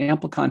called the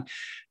amplicon.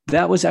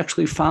 That was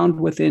actually found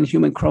within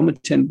human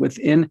chromatin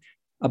within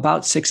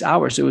about 6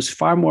 hours. It was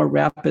far more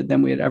rapid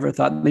than we had ever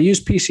thought. And they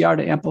used PCR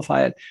to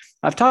amplify it.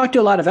 I've talked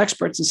to a lot of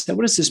experts and said,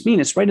 what does this mean?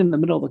 It's right in the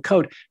middle of the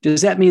code.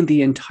 Does that mean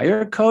the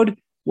entire code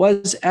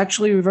was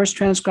actually reverse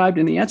transcribed?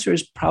 And the answer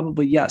is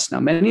probably yes. Now,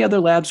 many other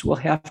labs will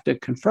have to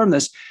confirm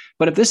this.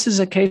 But if this is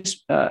a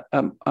case,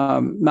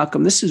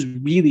 Malcolm, this is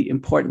really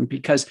important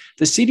because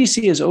the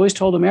CDC has always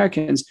told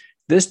Americans,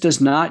 this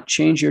does not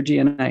change your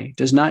DNA,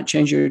 does not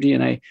change your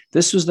DNA.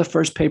 This was the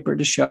first paper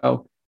to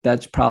show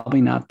that's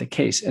probably not the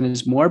case. And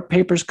as more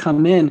papers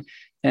come in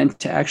and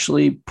to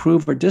actually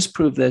prove or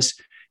disprove this,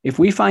 if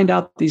we find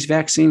out these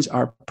vaccines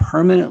are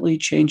permanently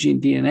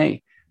changing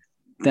DNA,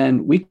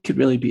 then we could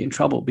really be in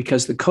trouble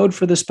because the code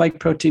for the spike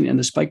protein and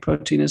the spike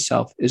protein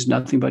itself is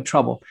nothing but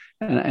trouble.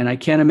 And I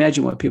can't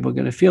imagine what people are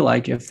going to feel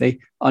like if they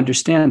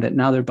understand that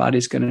now their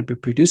body's going to be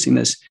producing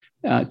this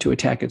to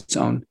attack its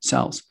own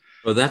cells.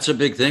 Well, that's a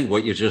big thing,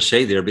 what you just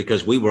say there,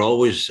 because we were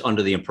always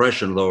under the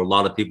impression, though a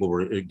lot of people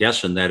were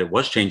guessing that it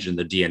was changing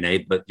the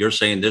DNA, but you're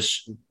saying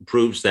this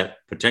proves that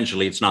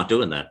potentially it's not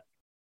doing that.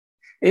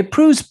 It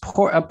proves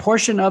a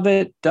portion of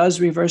it does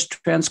reverse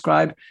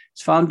transcribe.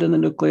 It's found in the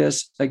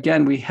nucleus.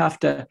 Again,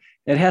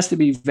 it has to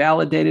be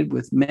validated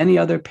with many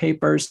other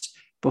papers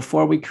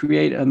before we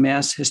create a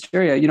mass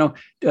hysteria.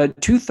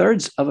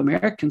 2/3 of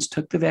Americans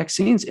took the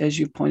vaccines, as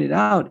you pointed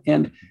out,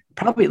 and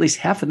probably at least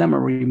half of them are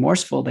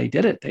remorseful. They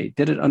did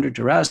it under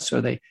duress,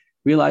 or they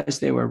realized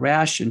they were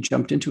rash and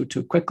jumped into it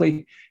too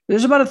quickly.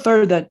 There's about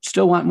 1/3 that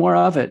still want more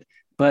of it.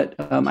 But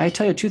I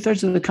tell you,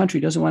 2/3 of the country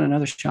doesn't want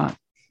another shot.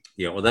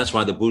 Yeah, well, that's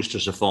why the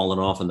boosters are falling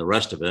off and the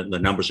rest of it. And the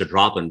numbers are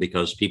dropping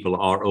because people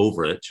are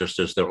over it, just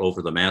as they're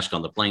over the mask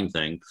on the plane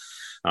thing.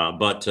 All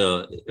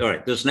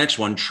right, this next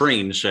one,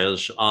 Train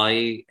says,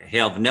 I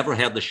have never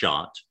had the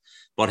shot,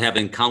 but have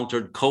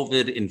encountered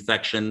COVID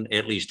infection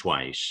at least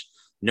twice.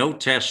 No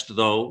test,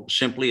 though,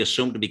 simply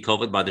assumed to be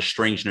COVID by the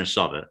strangeness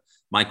of it.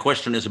 My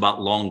question is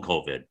about long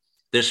COVID.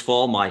 This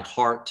fall, my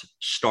heart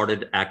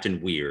started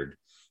acting weird.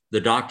 The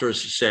doctors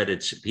said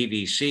it's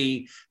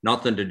PVC,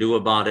 nothing to do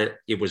about it.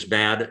 It was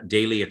bad,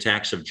 daily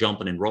attacks of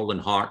jumping and rolling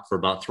heart for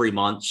about 3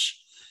 months.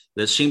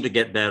 That seemed to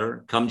get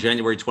better. Come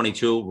January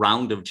 22,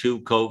 round of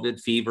 2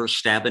 COVID, fever,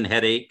 stabbing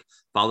headache,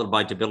 followed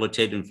by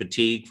debilitating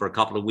fatigue for a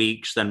couple of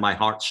weeks. Then my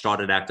heart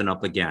started acting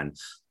up again.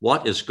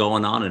 What is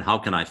going on and how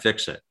can I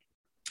fix it?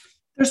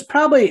 There's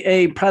probably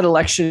a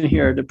predilection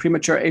here to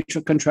premature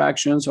atrial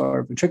contractions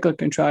or ventricular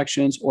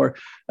contractions or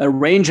a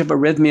range of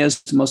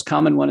arrhythmias. The most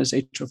common one is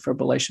atrial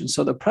fibrillation.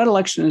 So the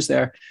predilection is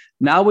there.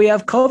 Now we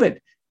have COVID,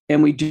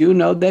 and we do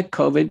know that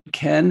COVID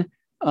can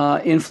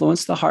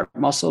influence the heart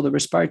muscle, the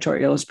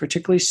respiratory illness,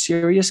 particularly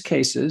serious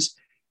cases,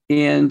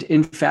 and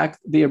in fact,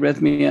 the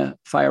arrhythmia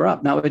fire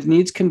up. Now it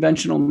needs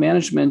conventional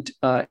management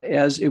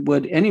as it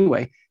would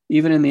anyway,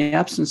 even in the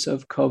absence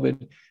of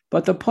COVID.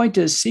 But the point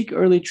is seek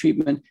early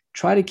treatment,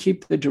 try to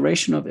keep the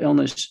duration of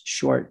illness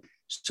short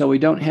so we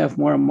don't have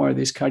more and more of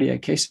these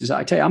cardiac cases.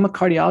 I tell you, I'm a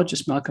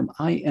cardiologist, Malcolm.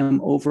 I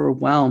am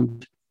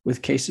overwhelmed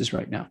with cases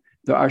right now.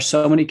 There are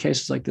so many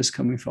cases like this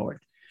coming forward.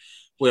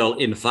 Well,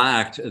 in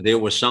fact, there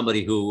was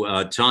somebody who,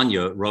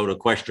 Tanya, wrote a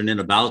question in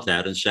about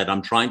that and said,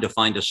 I'm trying to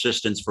find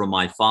assistance for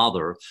my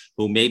father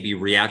who may be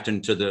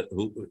reacting to the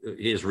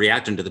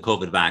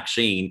COVID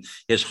vaccine.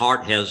 His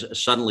heart has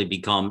suddenly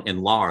become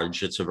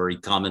enlarged. It's a very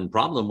common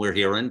problem we're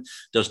hearing.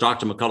 Does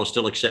Dr. McCullough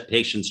still accept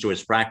patients to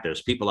his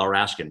practice? People are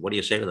asking. What do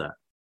you say to that?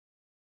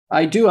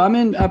 I do. I'm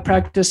in a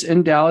practice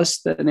in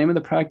Dallas. The name of the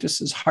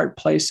practice is Heart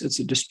Place. It's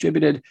a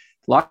distributed,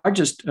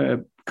 largest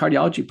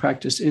cardiology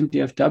practice in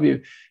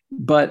DFW.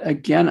 But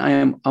again,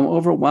 I'm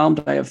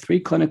overwhelmed. I have 3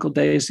 clinical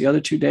days. The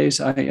other 2 days,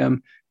 I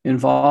am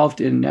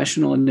involved in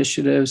national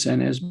initiatives.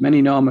 And as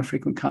many know, I'm a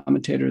frequent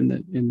commentator in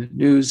the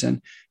news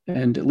and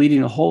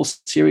leading a whole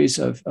series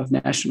of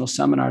national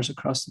seminars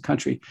across the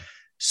country.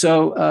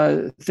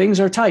 So things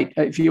are tight.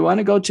 If you want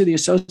to go to the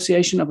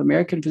Association of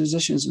American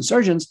Physicians and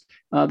Surgeons,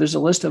 there's a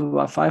list of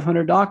about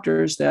 500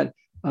 doctors that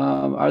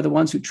are the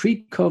ones who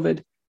treat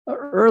COVID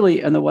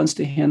early and the ones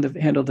to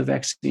handle the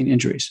vaccine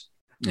injuries.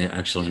 Yeah,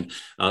 excellent.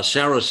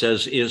 Sarah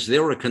says, is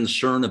there a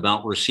concern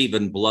about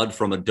receiving blood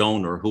from a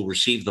donor who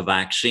received the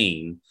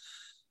vaccine?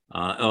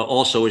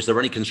 Also, is there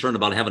any concern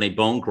about having a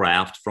bone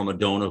graft from a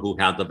donor who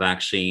had the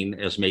vaccine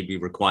as may be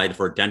required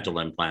for a dental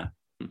implant?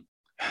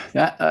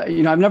 Yeah,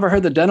 I've never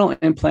heard the dental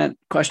implant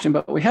question,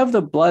 but we have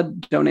the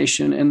blood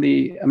donation in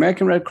the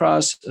American Red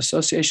Cross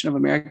Association of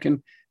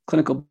American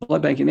Clinical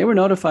Blood Banking. They were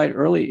notified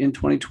early in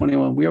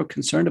 2021. We were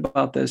concerned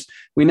about this.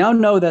 We now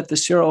know that the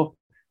seropositivity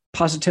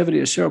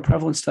or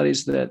seroprevalence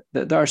studies that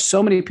there are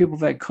so many people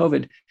who've had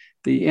COVID,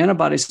 the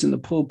antibodies in the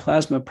pooled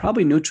plasma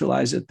probably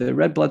neutralize it. The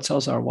red blood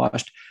cells are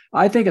washed.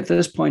 I think at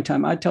this point in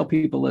time, I tell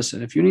people,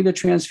 listen, if you need a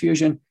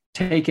transfusion,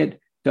 take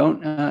it.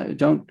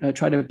 Don't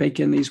try to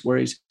bake in these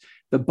worries.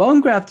 The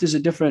bone graft is a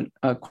different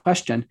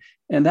question,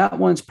 and that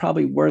one's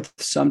probably worth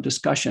some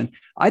discussion.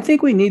 I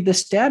think we need the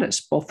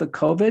status, both the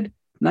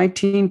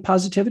COVID-19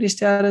 positivity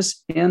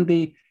status and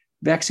the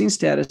vaccine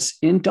status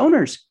in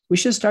donors. We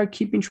should start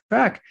keeping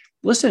track.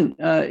 Listen,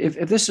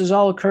 if this has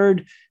all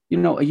occurred,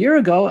 a year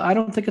ago, I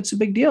don't think it's a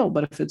big deal.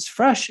 But if it's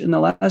fresh in the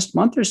last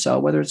month or so,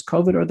 whether it's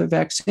COVID or the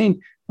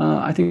vaccine,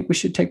 I think we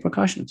should take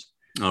precautions.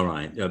 All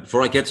right.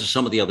 Before I get to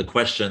some of the other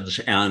questions,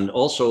 and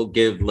also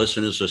give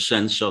listeners a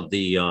sense of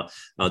the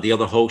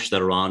other hosts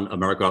that are on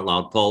America Out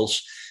Loud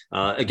Pulse.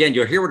 Again,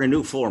 you're here in a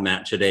new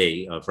format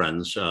today,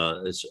 friends.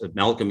 It's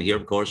Malcolm here,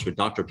 of course, with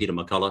Dr. Peter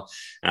McCullough.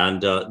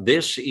 And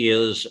this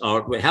is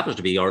it happens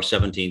to be our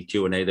 17th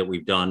Q&A that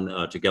we've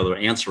done together,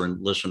 answering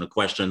listener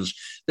questions.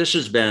 This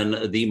has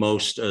been the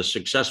most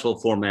successful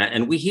format.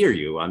 And we hear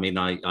you. I mean,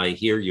 I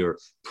hear your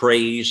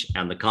praise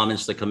and the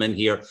comments that come in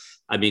here.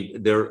 I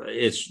mean,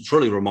 it's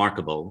truly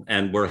remarkable.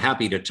 And we're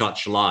happy to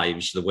touch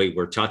lives the way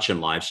we're touching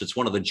lives. It's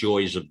one of the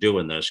joys of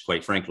doing this,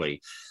 quite frankly.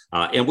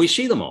 And we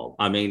see them all.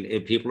 I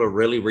mean, people are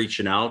really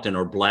reaching out and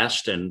are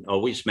blessed and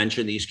always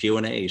mention these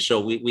Q&As. So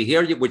we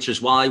hear you, which is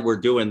why we're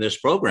doing this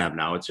program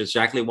now. It's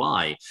exactly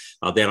why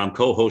that I'm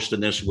co-hosting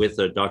this with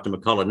Dr.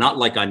 McCullough. Not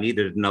like I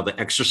needed another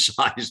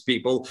exercise,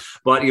 people,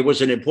 but it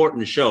was an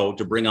important show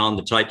to bring on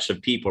the types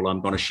of people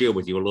I'm going to share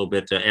with you a little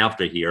bit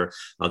after here.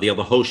 The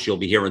other hosts you'll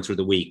be hearing through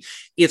the week.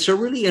 It's a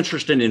really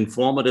interesting,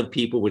 informative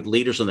people with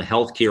leaders in the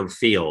healthcare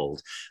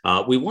field.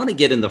 We want to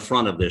get in the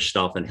front of this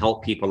stuff and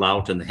help people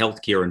out in the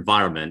healthcare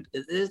environment.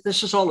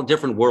 This is all a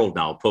different world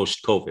now,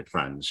 post-COVID,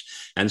 friends.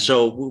 And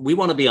so we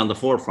want to be on the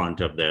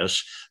forefront of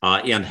this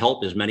and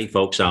help as many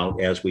folks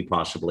out as we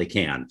possibly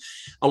can.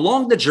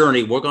 Along the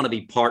journey, we're going to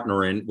be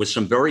partnering with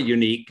some very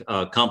unique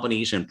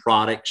companies and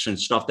products and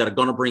stuff that are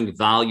going to bring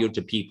value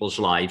to people's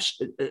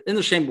lives in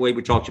the same way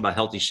we talked about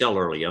Healthy Cell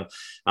earlier.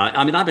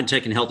 I mean, I've been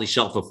taking Healthy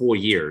Cell for 4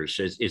 years.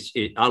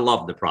 I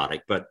love the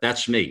product, but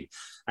that's me.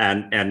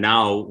 And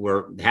now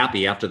we're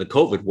happy after the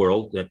COVID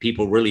world that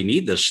people really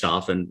need this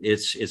stuff and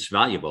it's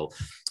valuable.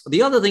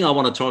 The other thing I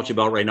want to talk to you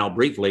about right now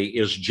briefly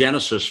is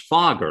Genesis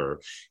Fogger,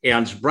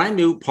 and it's a brand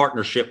new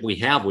partnership we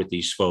have with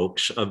these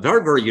folks,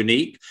 very, very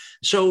unique.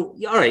 So,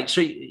 all right,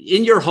 so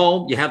in your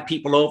home, you have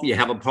people over, you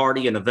have a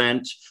party, an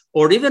event,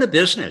 or even a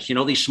business,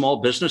 these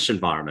small business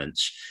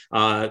environments.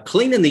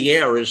 Cleaning the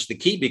air is the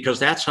key because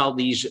that's how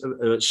these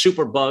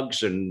super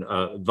bugs and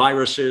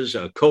viruses,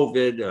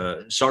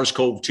 COVID,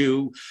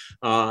 SARS-CoV-2,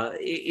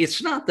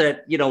 it's not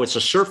that, it's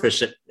a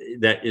surface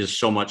that is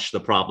so much the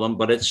problem,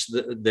 but it's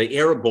the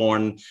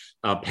airborne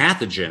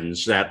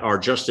pathogens that are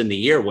just in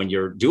the air when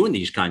you're doing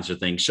these kinds of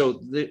things.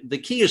 So the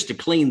key is to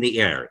clean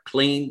the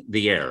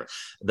air.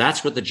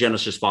 That's what the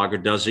Genesis Fogger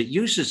does. It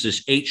uses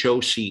this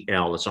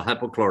HOCl. It's a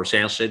hypochlorous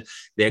acid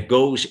that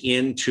goes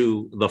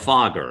into the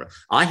fogger.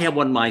 I have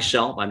one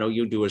myself. I know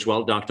you do as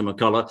well, Dr.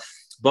 McCullough.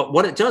 But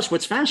what it does,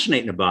 what's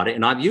fascinating about it,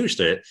 and I've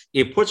used it,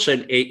 it puts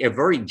a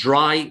very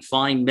dry,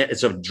 fine mist.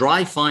 It's a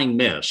dry, fine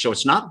mist. So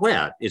it's not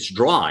wet, it's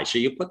dry. So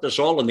you put this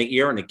all in the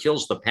air and it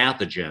kills the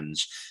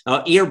pathogens,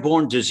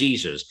 airborne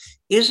diseases.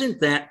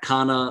 Isn't that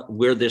kind of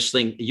where this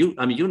thing, you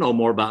know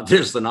more about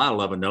this than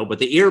I'll ever know,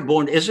 but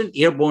isn't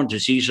airborne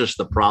diseases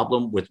the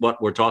problem with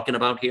what we're talking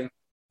about here?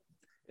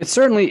 It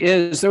certainly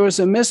is. There was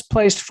a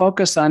misplaced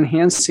focus on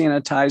hand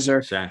sanitizer.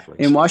 Exactly.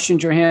 And washing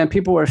your hand.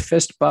 People were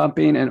fist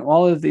bumping and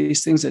all of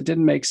these things that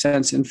didn't make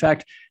sense. In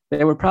fact,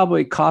 they were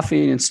probably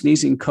coughing and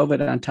sneezing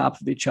COVID on top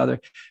of each other.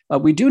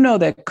 We do know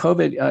that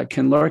COVID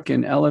can lurk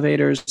in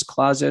elevators,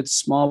 closets,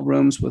 small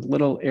rooms with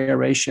little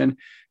aeration.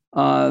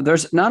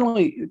 There's not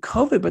only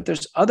COVID, but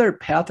there's other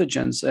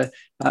pathogens.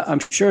 I'm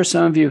sure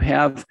some of you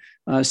have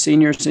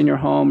seniors in your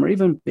home or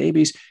even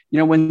babies.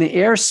 When the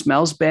air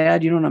smells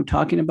bad, you know what I'm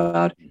talking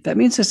about? That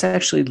means it's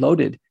actually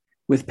loaded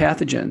with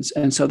pathogens.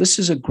 And so this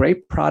is a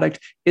great product.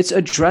 It's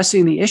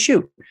addressing the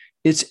issue.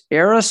 It's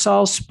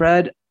aerosol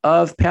spread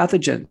of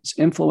pathogens,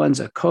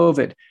 influenza,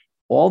 COVID,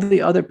 all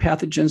the other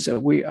pathogens that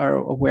we are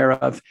aware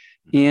of.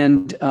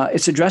 And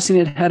it's addressing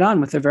it head on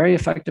with a very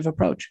effective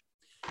approach.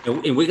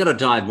 And we're going to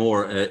dive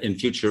more in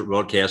future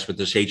broadcasts with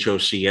this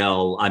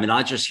HOCl. I mean,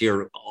 I just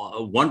hear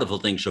wonderful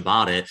things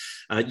about it.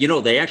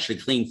 They actually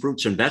clean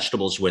fruits and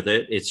vegetables with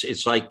it.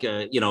 It's like,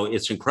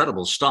 it's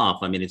incredible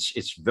stuff. I mean,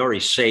 it's very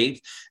safe,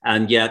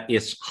 and yet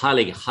it's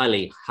highly,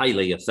 highly,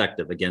 highly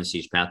effective against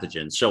these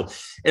pathogens. So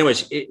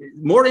anyways,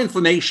 more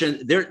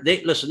information.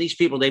 Listen, these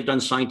people, they've done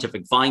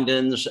scientific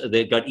findings.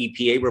 They've got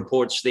EPA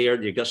reports there.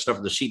 They've got stuff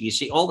from the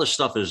CDC. All this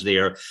stuff is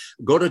there.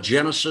 Go to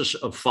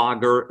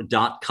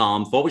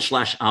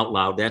genesisfogger.com/out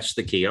loud. That's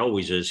the key. It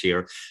always is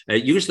here.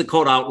 Use the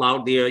code out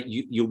loud there.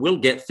 You will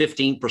get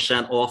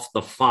 15% off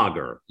the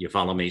fogger. You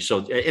follow me?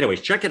 So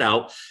anyways, check it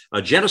out.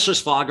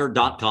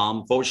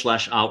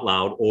 genesisfogger.com/out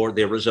loud, or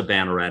there is a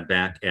banner ad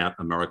back at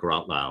America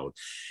Out Loud.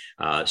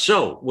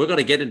 So we're going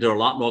to get into a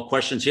lot more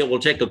questions here. We'll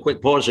take a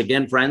quick pause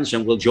again, friends,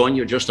 and we'll join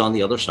you just on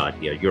the other side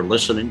here. You're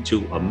listening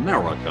to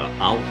America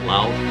Out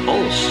Loud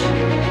Pulse.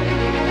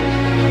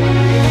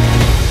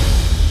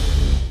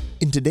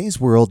 In today's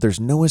world, there's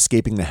no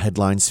escaping the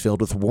headlines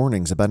filled with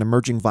warnings about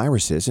emerging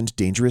viruses and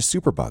dangerous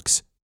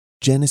superbugs.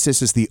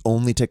 Genesis is the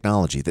only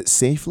technology that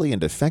safely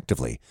and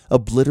effectively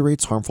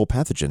obliterates harmful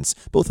pathogens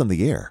both on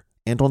the air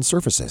and on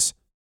surfaces.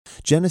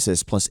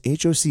 Genesis plus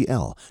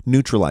HOCl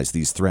neutralize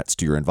these threats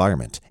to your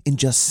environment in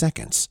just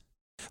seconds.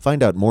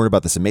 Find out more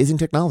about this amazing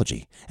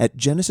technology at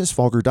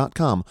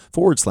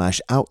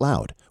genesisfogger.com/out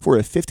loud for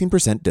a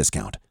 15%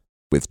 discount.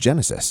 With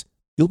Genesis,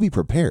 you'll be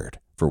prepared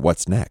for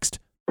what's next.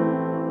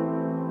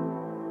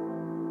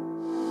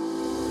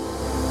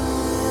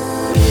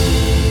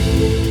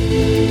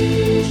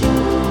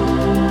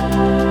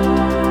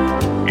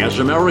 As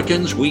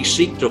Americans, we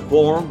seek to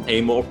form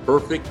a more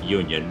perfect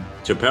union.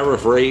 To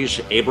paraphrase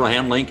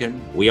Abraham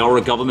Lincoln, we are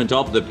a government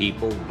of the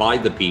people, by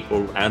the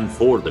people, and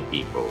for the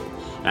people.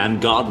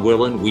 And God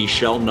willing, we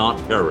shall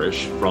not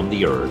perish from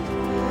the earth.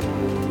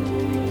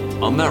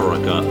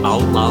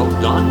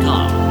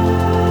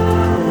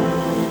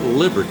 AmericaOutloud.com.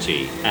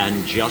 Liberty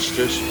and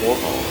justice for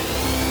all.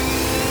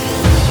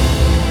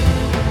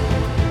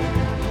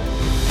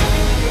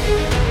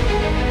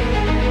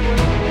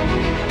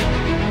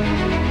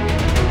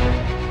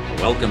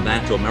 Welcome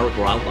back to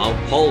America Out Loud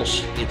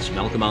Pulse. It's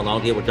Malcolm Out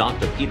Loud here with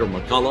Dr. Peter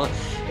McCullough.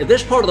 In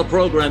this part of the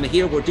program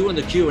here, we're doing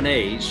the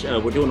Q&As.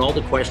 We're doing all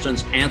the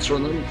questions,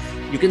 answering them.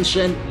 You can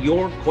send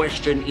your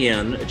question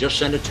in. Just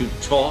send it to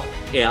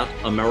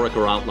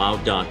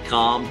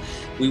talk@AmericaOutloud.com.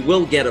 We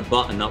will get a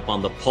button up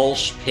on the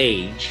Pulse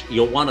page.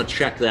 You'll want to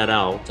check that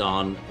out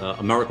on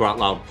America Out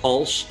Loud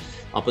Pulse,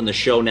 up in the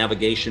show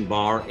navigation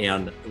bar,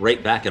 and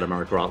right back at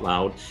America Out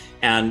Loud.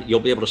 And you'll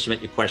be able to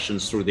submit your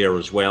questions through there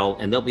as well.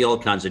 And there'll be all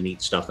kinds of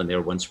neat stuff in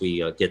there once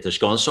we get this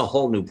going. It's a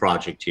whole new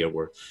project here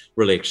we're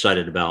really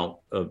excited about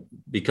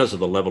because of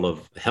the level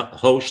of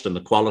host and the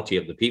quality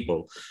of the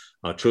people,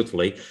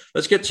 truthfully.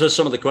 Let's get to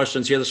some of the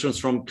questions here. This one's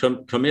from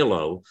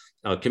Camilo.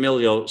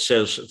 Camilo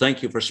says,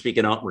 thank you for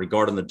speaking out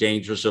regarding the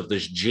dangers of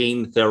this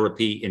gene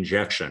therapy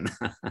injection.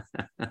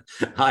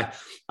 I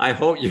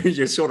hope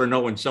you sort of know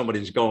when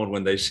somebody's going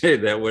when they say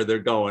that, where they're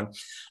going.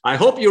 I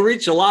hope you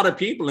reach a lot of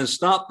people and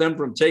stop them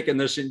from taking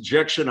this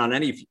injection on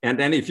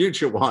any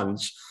future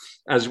ones,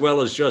 as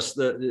well as just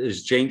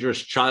these dangerous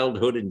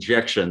childhood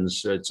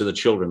injections to the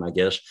children, I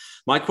guess.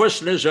 My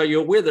question is, are you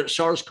aware that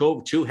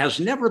SARS-CoV-2 has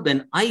never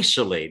been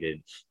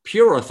isolated,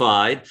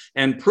 purified,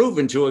 and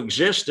proven to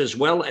exist as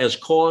well as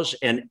cause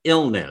an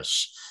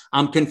illness?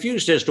 I'm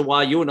confused as to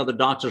why you and other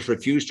doctors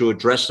refuse to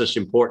address this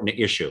important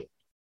issue.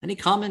 Any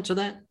comment to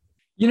that?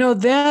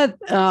 That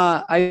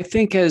I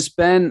think has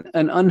been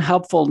an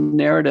unhelpful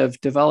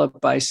narrative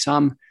developed by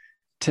some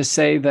to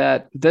say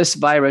that this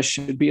virus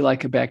should be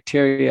like a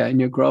bacteria and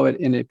you grow it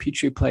in a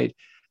petri plate.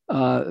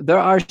 There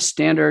are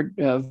standard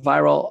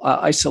viral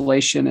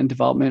isolation and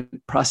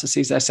development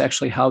processes. That's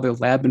actually how the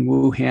lab in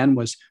Wuhan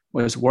was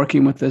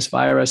working with this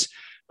virus.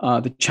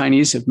 The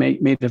Chinese have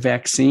made a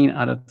vaccine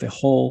out of the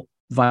whole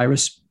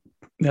virus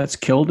that's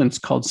killed, and it's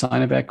called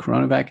Sinovac,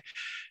 Coronavac.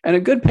 And a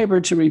good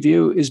paper to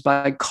review is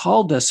by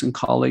Caldas and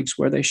colleagues,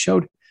 where they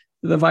showed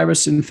the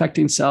virus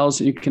infecting cells,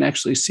 and you can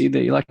actually see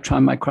the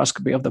electron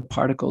microscopy of the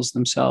particles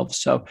themselves.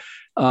 So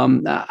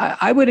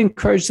I would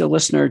encourage the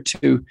listener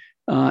to,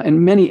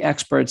 and many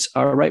experts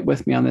are right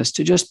with me on this,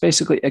 to just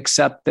basically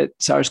accept that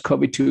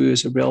SARS-CoV-2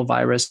 is a real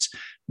virus.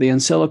 The in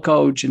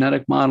silico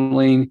genetic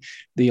modeling,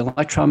 the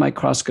electron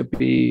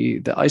microscopy,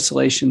 the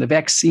isolation, the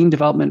vaccine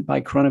development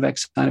by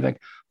Coronavac, Sinovac,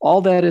 all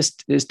that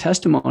is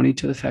testimony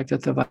to the fact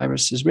that the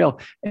virus is real.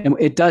 And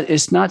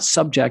it's not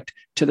subject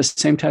to the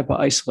same type of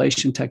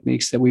isolation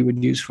techniques that we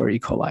would use for E.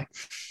 coli.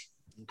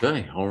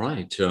 Okay, all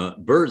right.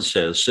 Bird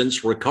says,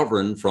 since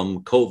recovering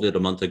from COVID a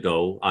month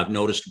ago, I've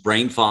noticed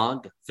brain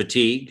fog,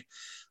 fatigue,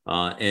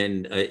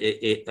 and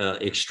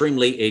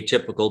extremely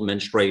atypical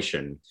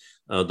menstruation.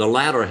 The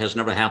latter has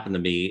never happened to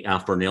me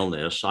after an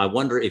illness. I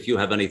wonder if you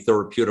have any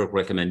therapeutic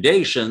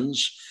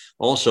recommendations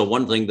Also,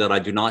 one thing that I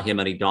do not hear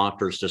many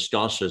doctors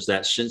discuss is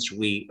that since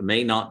we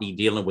may not be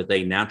dealing with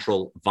a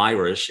natural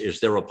virus, is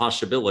there a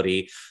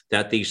possibility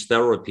that these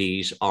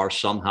therapies are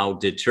somehow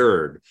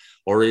deterred?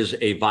 Or is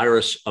a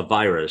virus a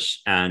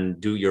virus?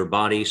 And do your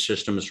body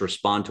systems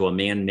respond to a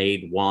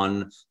man-made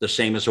one the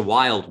same as a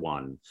wild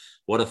one?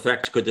 What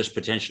effect could this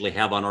potentially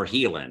have on our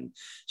healing?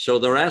 So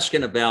they're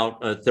asking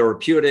about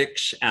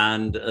therapeutics,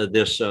 and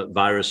this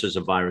virus is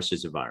a virus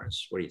is a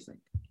virus. What do you think?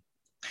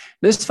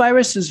 This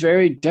virus is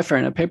very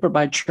different. A paper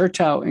by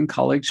Chertow and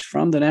colleagues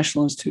from the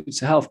National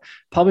Institutes of Health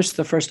published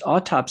the first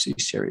autopsy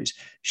series,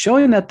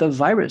 showing that the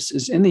virus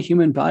is in the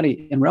human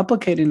body and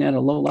replicating at a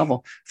low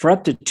level for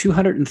up to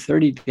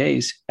 230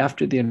 days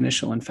after the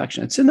initial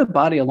infection. It's in the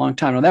body a long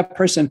time. Now, that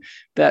person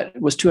that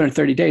was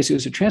 230 days, he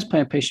was a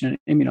transplant patient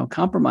and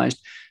immunocompromised.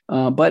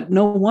 But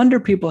no wonder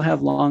people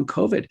have long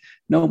COVID.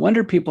 No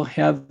wonder people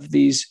have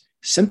these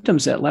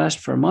symptoms that last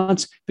for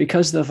months,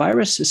 because the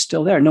virus is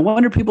still there. No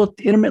wonder people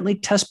intermittently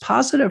test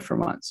positive for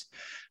months.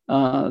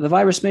 The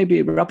virus may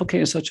be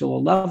replicating at such a low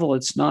level,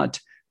 it's not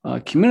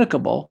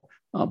communicable,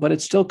 but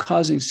it's still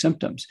causing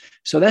symptoms.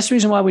 So that's the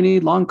reason why we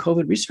need long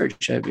COVID research.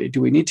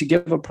 Do we need to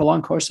give a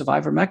prolonged course of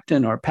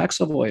ivermectin or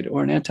Paxlovid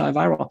or an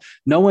antiviral?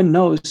 No one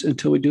knows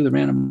until we do the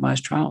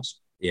randomized trials.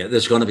 Yeah,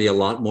 there's going to be a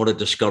lot more to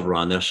discover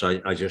on this.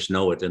 I just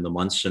know it in the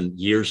months and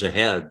years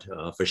ahead,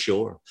 for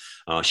sure.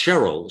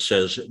 Cheryl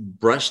says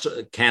breast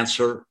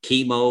cancer,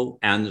 chemo,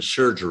 and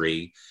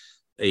surgery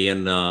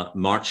in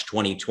March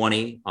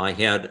 2020. I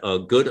had a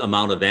good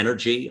amount of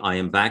energy. I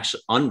am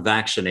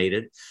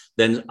unvaccinated.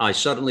 Then I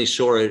suddenly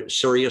saw a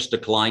serious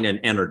decline in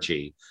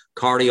energy.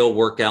 Cardio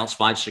workouts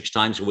 5-6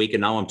 times a week, and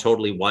now I'm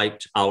totally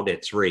wiped out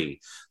at 3.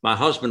 My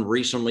husband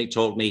recently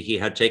told me he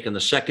had taken the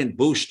second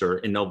booster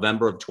in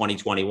November of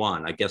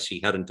 2021. I guess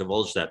he hadn't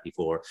divulged that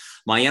before.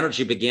 My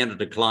energy began to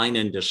decline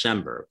in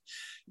December.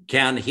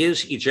 Can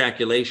his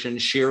ejaculation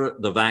share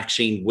the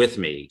vaccine with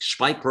me?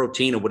 Spike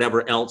protein or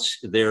whatever else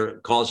they're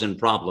causing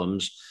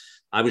problems.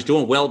 I was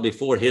doing well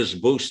before his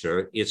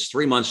booster. It's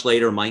 3 months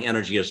later. My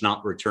energy has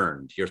not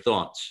returned. Your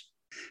thoughts?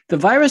 The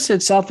virus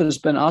itself has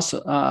been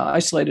also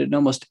isolated in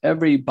almost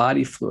every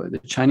body fluid. The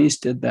Chinese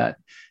did that.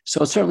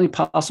 So it's certainly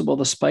possible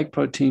the spike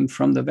protein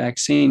from the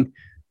vaccine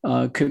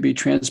could be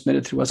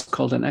transmitted through what's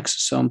called an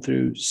exosome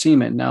through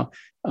semen. Now,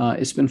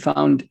 it's been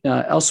found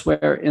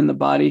elsewhere in the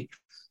body.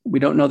 We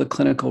don't know the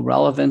clinical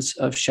relevance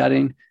of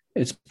shedding.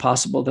 It's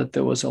possible that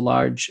there was a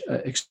large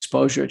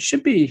exposure. It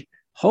should be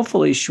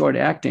hopefully short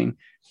acting.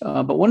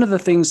 But one of the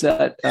things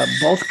that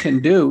both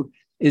can do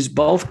is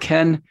both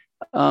can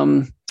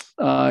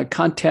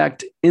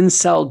contact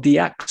InCell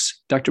DX.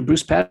 Dr.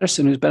 Bruce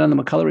Patterson, who's been on the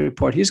McCullough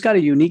report, he's got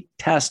a unique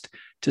test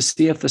to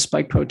see if the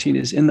spike protein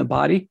is in the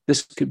body.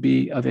 This could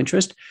be of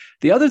interest.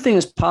 The other thing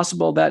is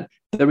possible that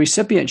the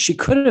recipient, she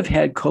could have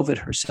had COVID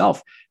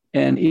herself,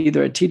 and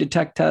either a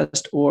T-detect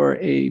test or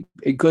a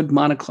good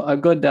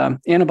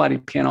antibody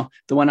panel,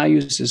 the one I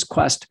use is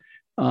Quest,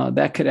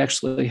 that could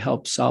actually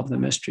help solve the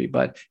mystery.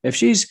 But if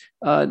she's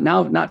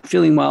now not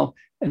feeling well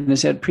and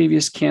has had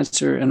previous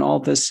cancer and all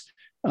this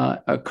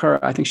occur,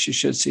 I think she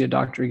should see a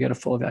doctor and get a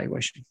full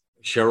evaluation.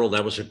 Cheryl,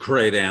 that was a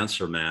great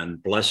answer, man.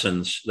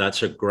 Blessings.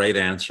 That's a great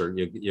answer.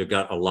 You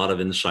got a lot of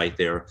insight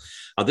there.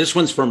 This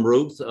one's from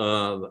Ruth.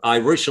 I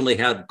recently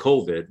had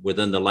COVID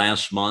within the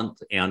last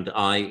month, and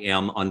I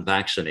am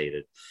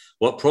unvaccinated.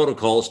 What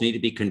protocols need to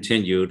be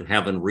continued,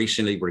 having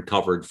recently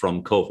recovered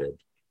from COVID?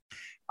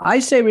 I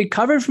say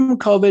recovered from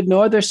COVID,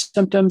 no other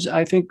symptoms.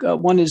 I think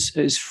one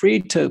is free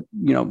to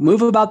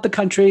move about the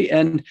country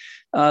and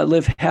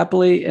live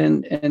happily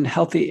and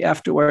healthy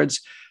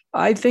afterwards.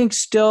 I think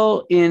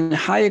still in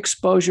high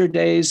exposure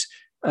days,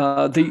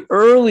 the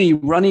early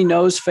runny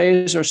nose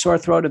phase or sore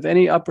throat of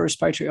any upper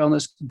respiratory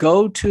illness,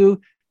 go to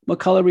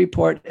McCullough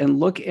report and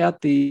look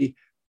at the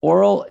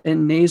oral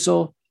and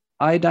nasal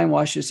iodine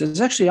washes. It's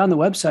actually on the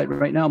website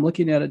right now. I'm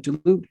looking at it,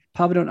 dilute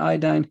povidone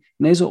iodine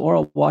nasal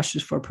oral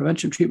washes for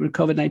prevention treatment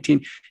of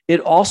COVID-19.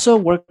 It also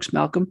works,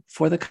 Malcolm,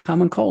 for the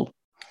common cold.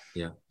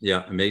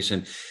 Yeah,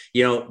 amazing.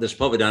 This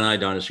povidone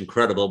iodine is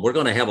incredible. We're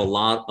going to have a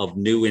lot of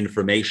new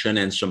information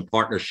and some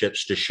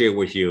partnerships to share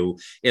with you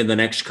in the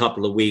next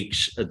couple of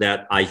weeks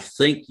that I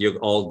think you're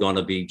all going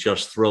to be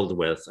just thrilled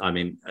with. I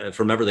mean,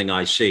 from everything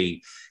I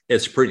see,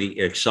 it's pretty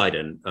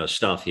exciting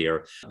stuff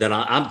here that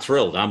I'm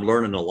thrilled. I'm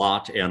learning a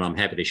lot, and I'm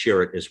happy to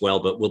share it as well.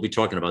 But we'll be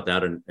talking about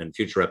that in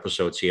future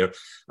episodes here.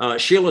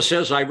 Sheila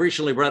says, I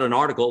recently read an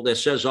article that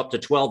says up to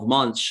 12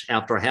 months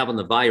after having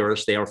the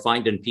virus, they are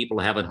finding people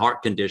having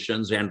heart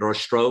conditions and or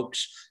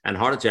strokes and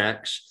heart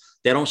attacks.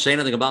 They don't say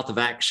anything about the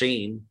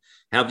vaccine.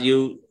 Have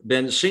you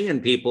been seeing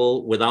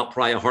people without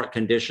prior heart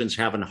conditions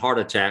having heart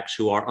attacks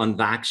who are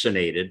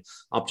unvaccinated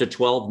up to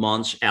 12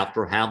 months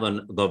after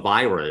having the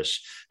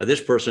virus? This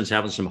person's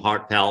having some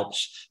heart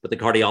palps, but the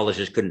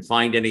cardiologist couldn't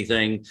find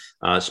anything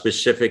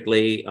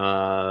specifically.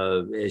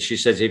 She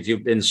says, if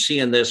you've been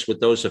seeing this with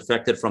those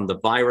affected from the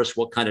virus,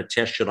 what kind of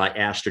test should I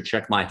ask to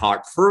check my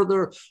heart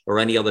further, or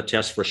any other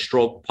test for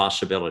stroke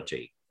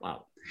possibility?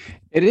 Wow.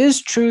 It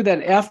is true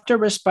that after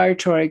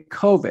respiratory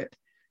COVID,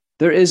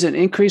 there is an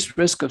increased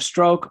risk of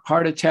stroke,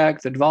 heart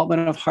attack, the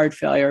development of heart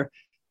failure,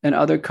 and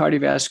other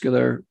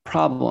cardiovascular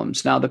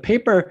problems. Now, the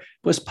paper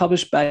was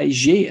published by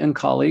Xi and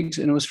colleagues,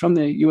 and it was from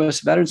the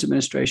U.S. Veterans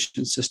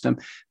Administration system.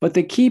 But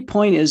the key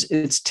point is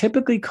it's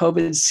typically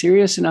COVID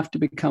serious enough to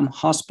become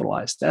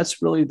hospitalized.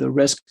 That's really the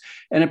risk.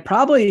 And it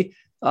probably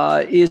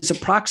is a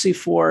proxy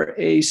for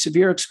a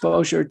severe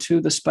exposure to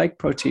the spike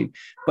protein.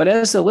 But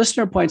as the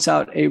listener points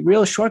out, a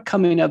real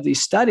shortcoming of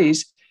these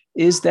studies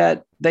is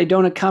that they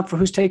don't account for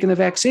who's taken the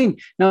vaccine.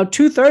 Now,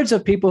 2/3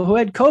 of people who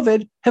had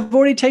COVID have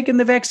already taken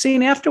the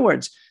vaccine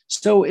afterwards.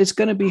 So it's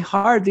going to be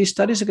hard. These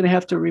studies are going to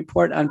have to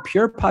report on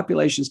pure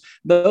populations,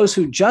 those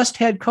who just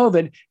had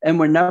COVID and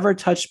were never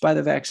touched by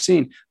the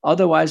vaccine.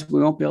 Otherwise,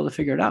 we won't be able to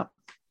figure it out.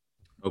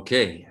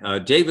 Okay.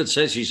 David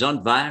says he's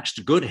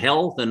unvaxxed, good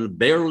health, and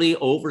barely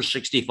over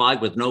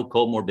 65 with no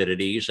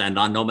comorbidities and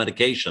on no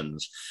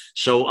medications.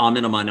 So I'm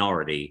in a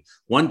minority.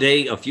 One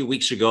day, a few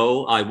weeks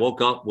ago, I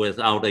woke up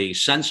without a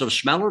sense of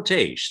smell or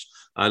taste.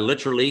 I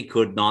literally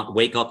could not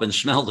wake up and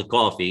smell the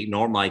coffee,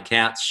 nor my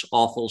cat's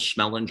awful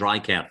smelling dry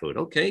cat food.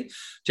 Okay.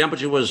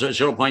 Temperature was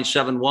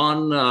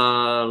 0.71,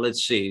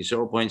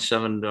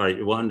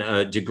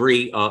 0.71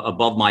 degree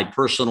above my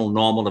personal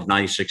normal of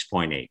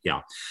 96.8.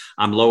 Yeah.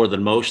 I'm lower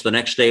than most. The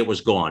next day it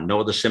was gone. No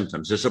other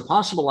symptoms. Is it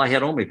possible I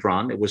had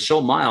Omicron? It was so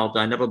mild,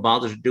 I never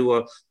bothered to do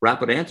a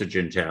rapid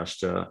antigen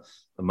test.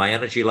 My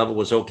energy level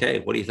was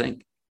okay. What do you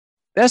think?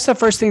 That's the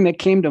first thing that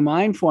came to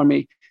mind for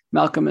me,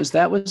 Malcolm, is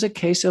that was a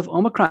case of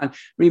Omicron.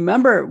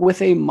 Remember,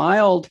 with a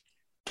mild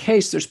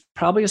case, there's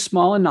probably a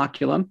small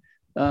inoculum.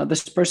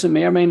 This person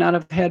may or may not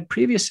have had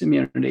previous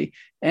immunity.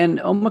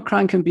 And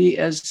Omicron can be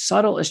as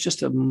subtle as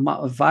just a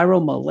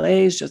viral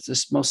malaise, just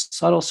this most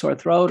subtle sore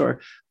throat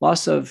or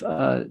loss of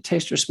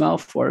taste or smell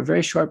for a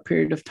very short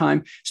period of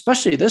time.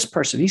 Especially this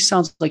person, he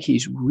sounds like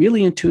he's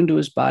really in tune to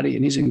his body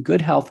and he's in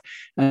good health.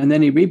 And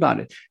then he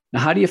rebounded. Now,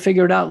 how do you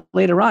figure it out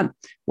later on?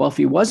 Well, if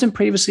he wasn't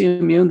previously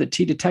immune, the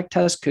T-detect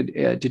test could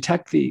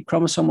detect the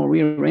chromosomal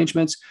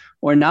rearrangements,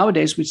 or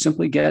nowadays we'd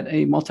simply get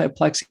a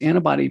multiplex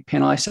antibody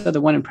panel. I said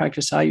the one in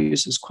practice I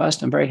use is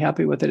Quest. I'm very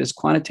happy with it. It's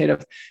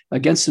quantitative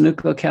against the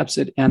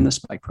nucleocapsid and the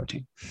spike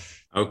protein.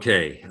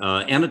 Okay.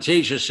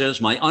 Anastasia says,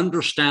 my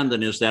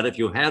understanding is that if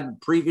you had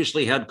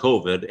previously had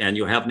COVID and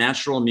you have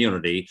natural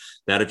immunity,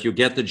 that if you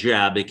get the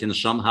jab, it can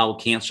somehow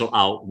cancel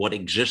out what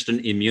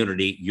existing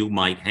immunity you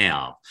might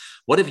have.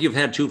 What if you've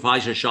had 2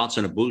 Pfizer shots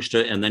and a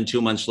booster and then 2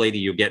 months later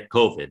you get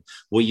COVID?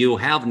 Will you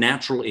have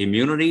natural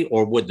immunity,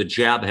 or would the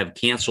jab have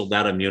canceled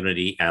that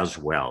immunity as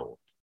well?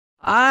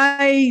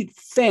 I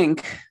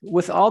think,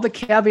 with all the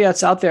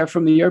caveats out there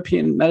from the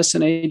European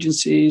medicine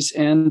agencies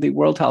and the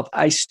World Health,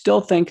 I still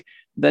think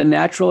the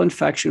natural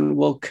infection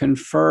will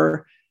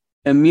confer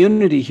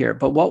immunity here.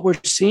 But what we're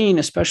seeing,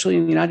 especially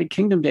in the United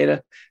Kingdom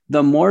data,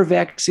 the more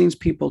vaccines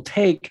people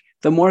take,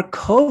 the more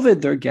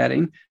COVID they're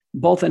getting,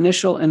 both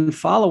initial and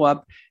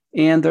follow-up.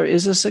 And there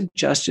is a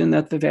suggestion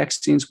that the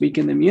vaccines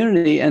weaken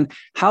immunity. And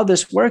how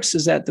this works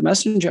is that the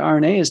messenger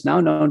RNA is now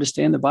known to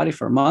stay in the body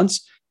for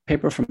months.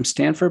 Paper from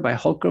Stanford by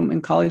Holcomb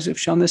and colleagues have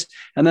shown this.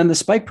 And then the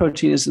spike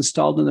protein is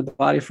installed in the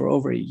body for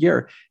over a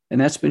year. And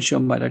that's been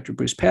shown by Dr.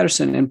 Bruce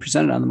Patterson and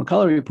presented on the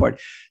McCullough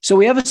report. So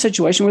we have a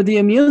situation where the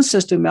immune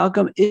system,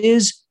 Malcolm,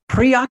 is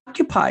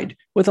preoccupied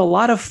with a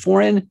lot of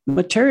foreign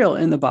material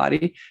in the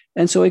body.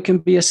 And so it can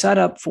be a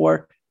setup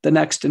for the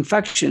next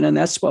infection. And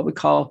that's what we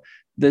call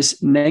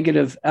this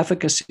negative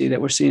efficacy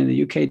that we're seeing in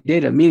the UK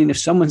data, meaning if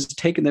someone's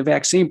taken the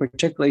vaccine,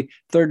 particularly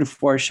 3rd and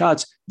 4th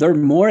shots, they're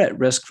more at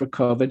risk for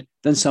COVID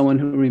than someone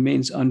who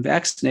remains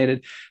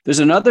unvaccinated. There's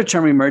another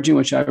term emerging,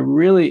 which I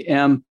really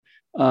am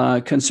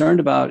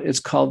concerned about. It's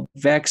called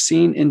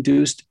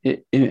vaccine-induced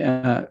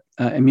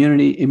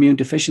immune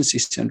deficiency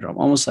syndrome,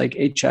 almost like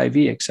HIV,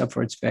 except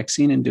for it's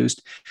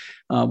vaccine-induced.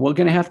 We're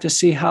going to have to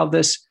see how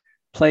this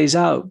plays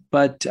out.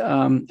 But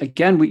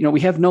again,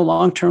 we have no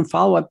long-term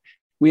follow-up.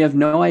 We have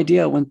no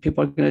idea when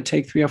people are going to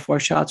take 3 or 4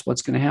 shots,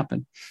 what's going to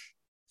happen.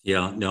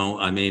 Yeah, no,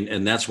 I mean,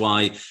 and that's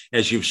why,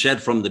 as you've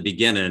said from the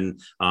beginning,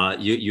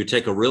 you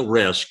take a real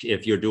risk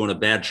if you're doing a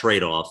bad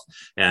trade-off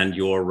and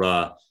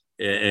you're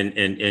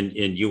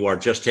and you are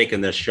just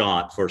taking this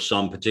shot for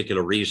some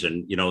particular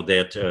reason,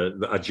 that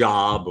a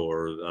job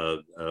or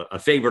a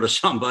favor to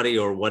somebody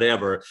or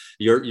whatever,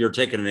 you're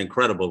taking an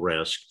incredible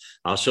risk.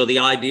 So the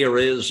idea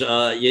is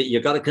you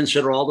got to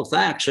consider all the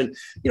facts. And,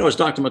 as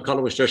Dr.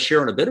 McCullough was just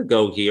sharing a bit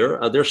ago here,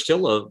 there's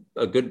still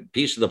a good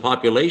piece of the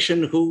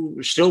population who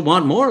still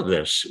want more of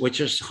this,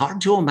 which is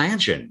hard to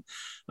imagine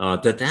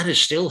that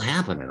is still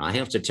happening, I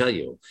have to tell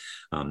you.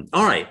 All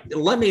right,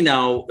 let me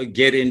now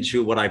get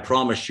into what I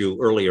promised you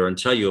earlier and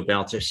tell you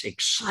about this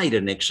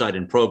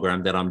exciting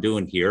program that I'm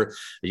doing here.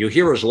 You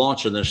hear us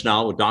launching this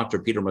now with Dr.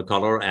 Peter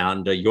McCullough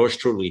and yours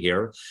truly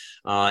here.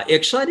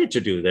 Excited to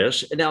do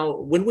this. Now,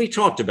 when we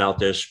talked about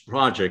this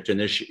project and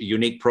this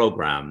unique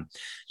program,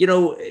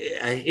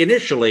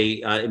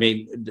 initially,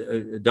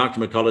 Dr.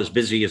 McCullough, as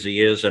busy as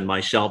he is, and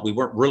myself, we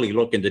weren't really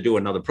looking to do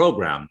another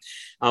program.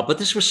 But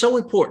this was so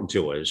important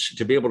to us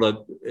to be able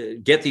to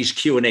get these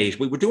Q&As.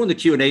 We were doing the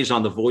Q&As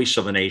on the Voice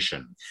of a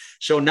Nation.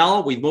 So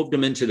now we've moved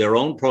them into their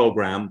own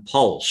program,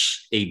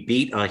 Pulse, A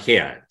Beat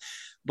Ahead.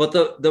 But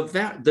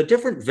the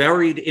different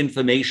varied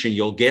information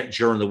you'll get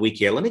during the week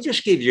here, let me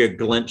just give you a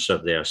glimpse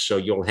of this so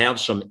you'll have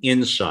some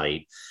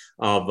insight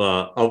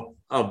of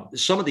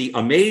some of the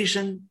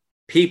amazing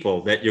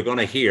people that you're going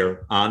to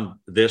hear on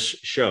this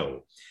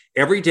show.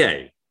 Every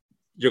day,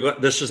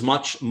 this is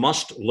much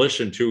must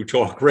listen to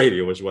talk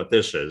radio is what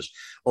this is.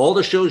 All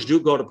the shows do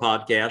go to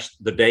podcast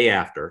the day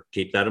after.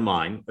 Keep that in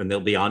mind, and they'll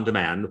be on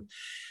demand.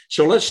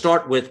 So let's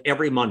start with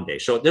every Monday.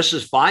 So this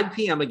is 5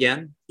 p.m.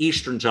 again,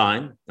 Eastern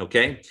time,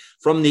 okay?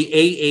 From the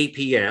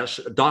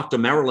AAPS, Dr.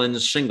 Marilyn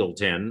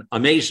Singleton,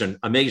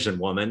 amazing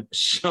woman,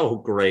 so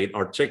great,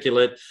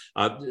 articulate,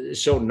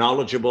 so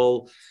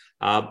knowledgeable,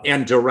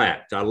 and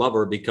direct. I love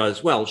her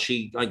because, well,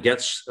 she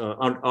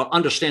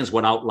understands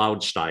what out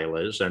loud style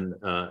is, and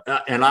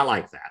I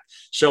like that.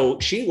 So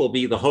she will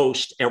be the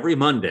host every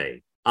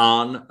Monday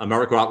on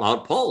America Out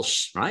Loud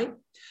Pulse, right?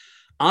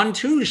 On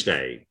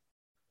Tuesday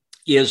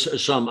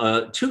is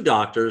some two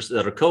doctors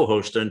that are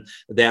co-hosting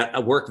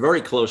that work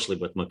very closely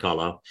with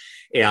McCullough.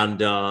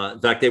 And in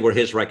fact, they were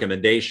his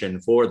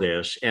recommendation for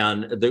this.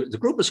 And the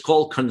group is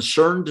called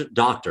Concerned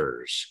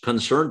Doctors.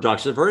 Concerned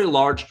Doctors, a very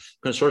large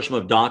consortium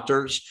of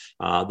doctors.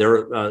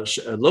 They're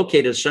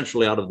located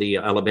centrally out of the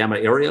Alabama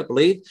area, I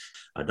believe.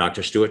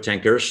 Dr. Stuart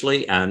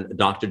Tankersley and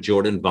Dr.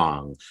 Jordan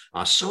Vong.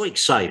 So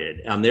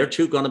excited. And they're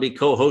two going to be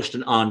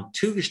co-hosting on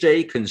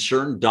Tuesday,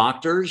 Concerned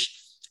Doctors.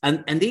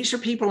 And these are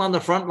people on the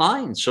front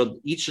line. So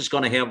each is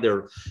going to have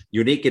their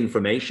unique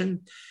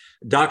information.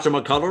 Dr.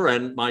 McCullough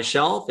and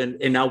myself, and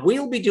now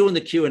we'll be doing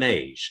the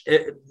Q&As.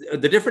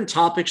 The different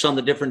topics on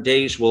the different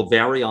days will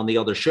vary on the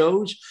other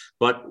shows,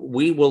 but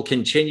we will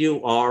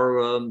continue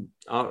our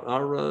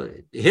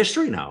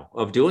history now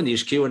of doing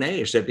these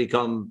Q&As that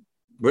become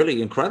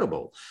really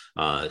incredible.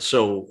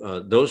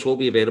 So those will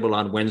be available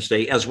on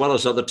Wednesday, as well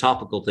as other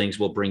topical things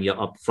we'll bring you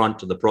up front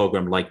to the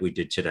program like we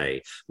did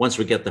today. Once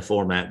we get the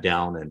format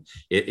down, and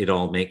it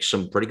all makes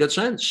some pretty good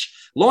sense.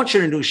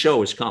 Launching a new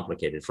show is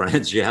complicated,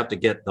 friends. You have to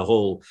get the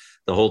whole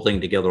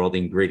thing together, all the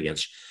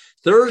ingredients.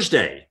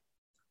 Thursday,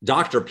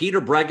 Dr. Peter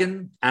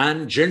Bregan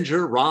and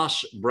Ginger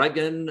Ross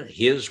Bregan,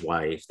 his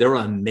wife. They're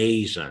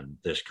amazing.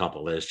 This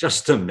couple is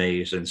just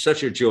amazing.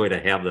 Such a joy to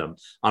have them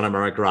on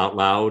America Out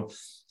Loud.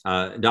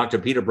 Dr.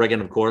 Peter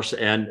Bregan, of course,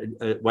 and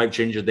wife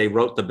Ginger, they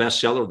wrote the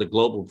bestseller, The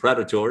Global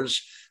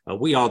Predators,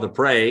 We Are the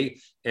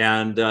Prey.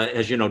 And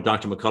as you know,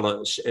 Dr.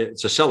 McCullough,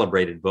 it's a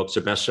celebrated book, it's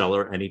a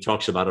bestseller, and he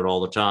talks about it all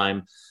the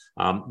time.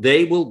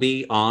 They will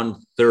be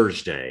on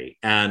Thursday,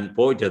 and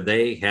boy, do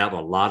they have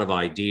a lot of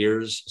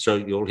ideas. So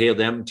you'll hear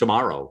them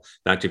tomorrow.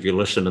 In fact, if you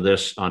listen to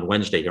this on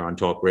Wednesday here on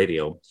Talk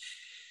Radio.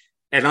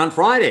 And on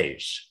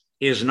Fridays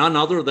is none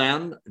other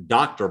than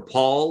Dr.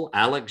 Paul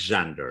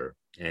Alexander.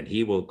 And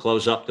he will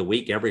close up the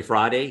week every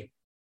Friday.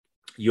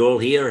 You'll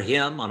hear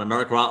him on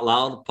America Out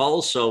Loud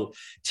Pulse. So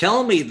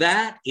tell me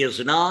that is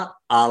not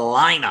a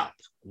lineup.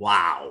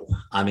 Wow.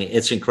 I mean,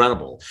 it's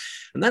incredible.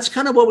 And that's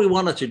kind of what we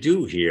wanted to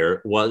do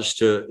here, was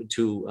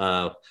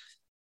to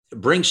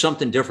bring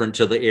something different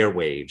to the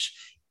airwaves.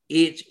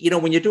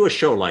 When you do a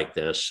show like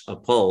this, a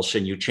Pulse,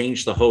 and you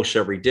change the hosts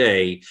every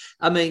day,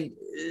 I mean,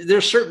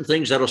 there's certain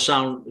things that'll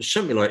sound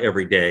similar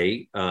every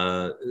day.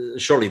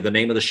 Surely the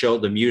name of the show,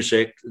 the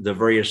music, the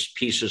various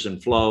pieces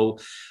and flow,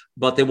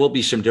 but there will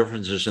be some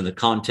differences in the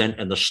content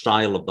and the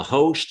style of the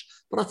host.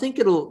 But I think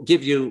it'll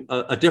give you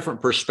a different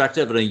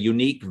perspective and a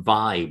unique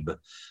vibe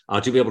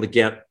to be able to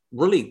get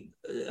really,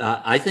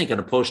 I think in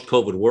a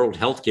post-COVID world,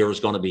 healthcare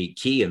is going to be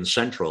key and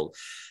central.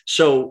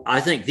 So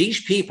I think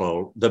these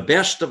people, the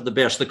best of the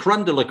best, the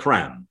creme de la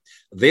creme,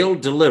 they'll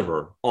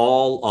deliver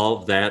all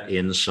of that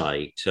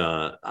insight.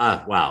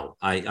 Wow,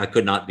 I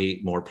could not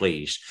be more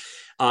pleased.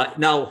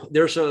 Now,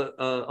 there's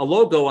a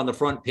logo on the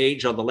front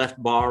page on the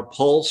left bar,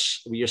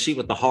 Pulse, you see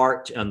with the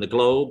heart and the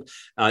globe.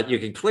 You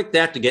can click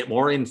that to get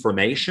more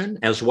information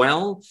as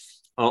well.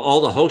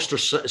 All the hosts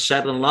are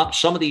settling up.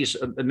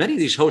 Many of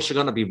these hosts are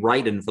going to be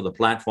writing for the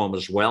platform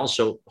as well.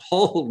 So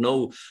whole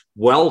no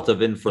wealth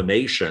of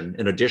information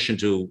in addition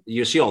to,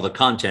 you see all the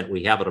content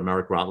we have at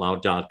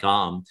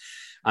AmericaOutloud.com.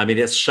 I mean,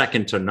 it's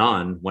second to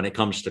none when it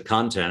comes to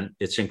content.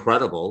 It's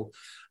incredible.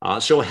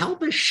 So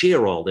help us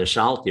share all this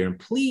out there. And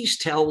please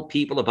tell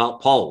people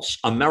about Pulse,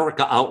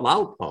 America Out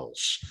Loud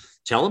Pulse.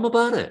 Tell them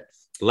about it.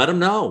 Let them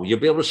know. You'll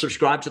be able to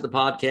subscribe to the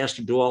podcast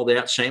and do all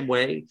that same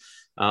way.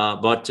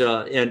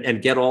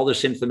 And get all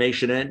this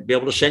information in, be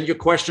able to send your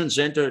questions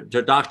in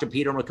to Dr.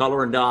 Peter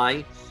McCullough and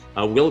I.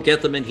 We'll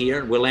get them in here,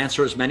 and we'll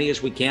answer as many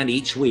as we can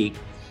each week.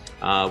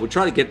 We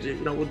try to get,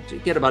 we'll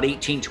get about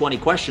 18, 20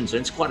 questions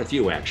in. It's quite a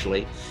few,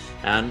 actually.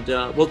 And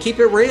we'll keep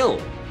it real.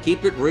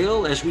 Keep it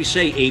real, as we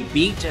say, a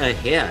beat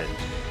ahead.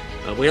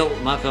 Well,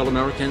 my fellow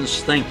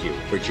Americans, thank you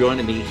for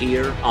joining me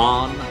here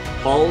on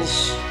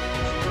Pulse.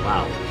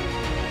 Wow.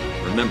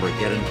 Remember,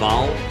 get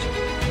involved,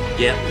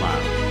 get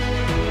loud.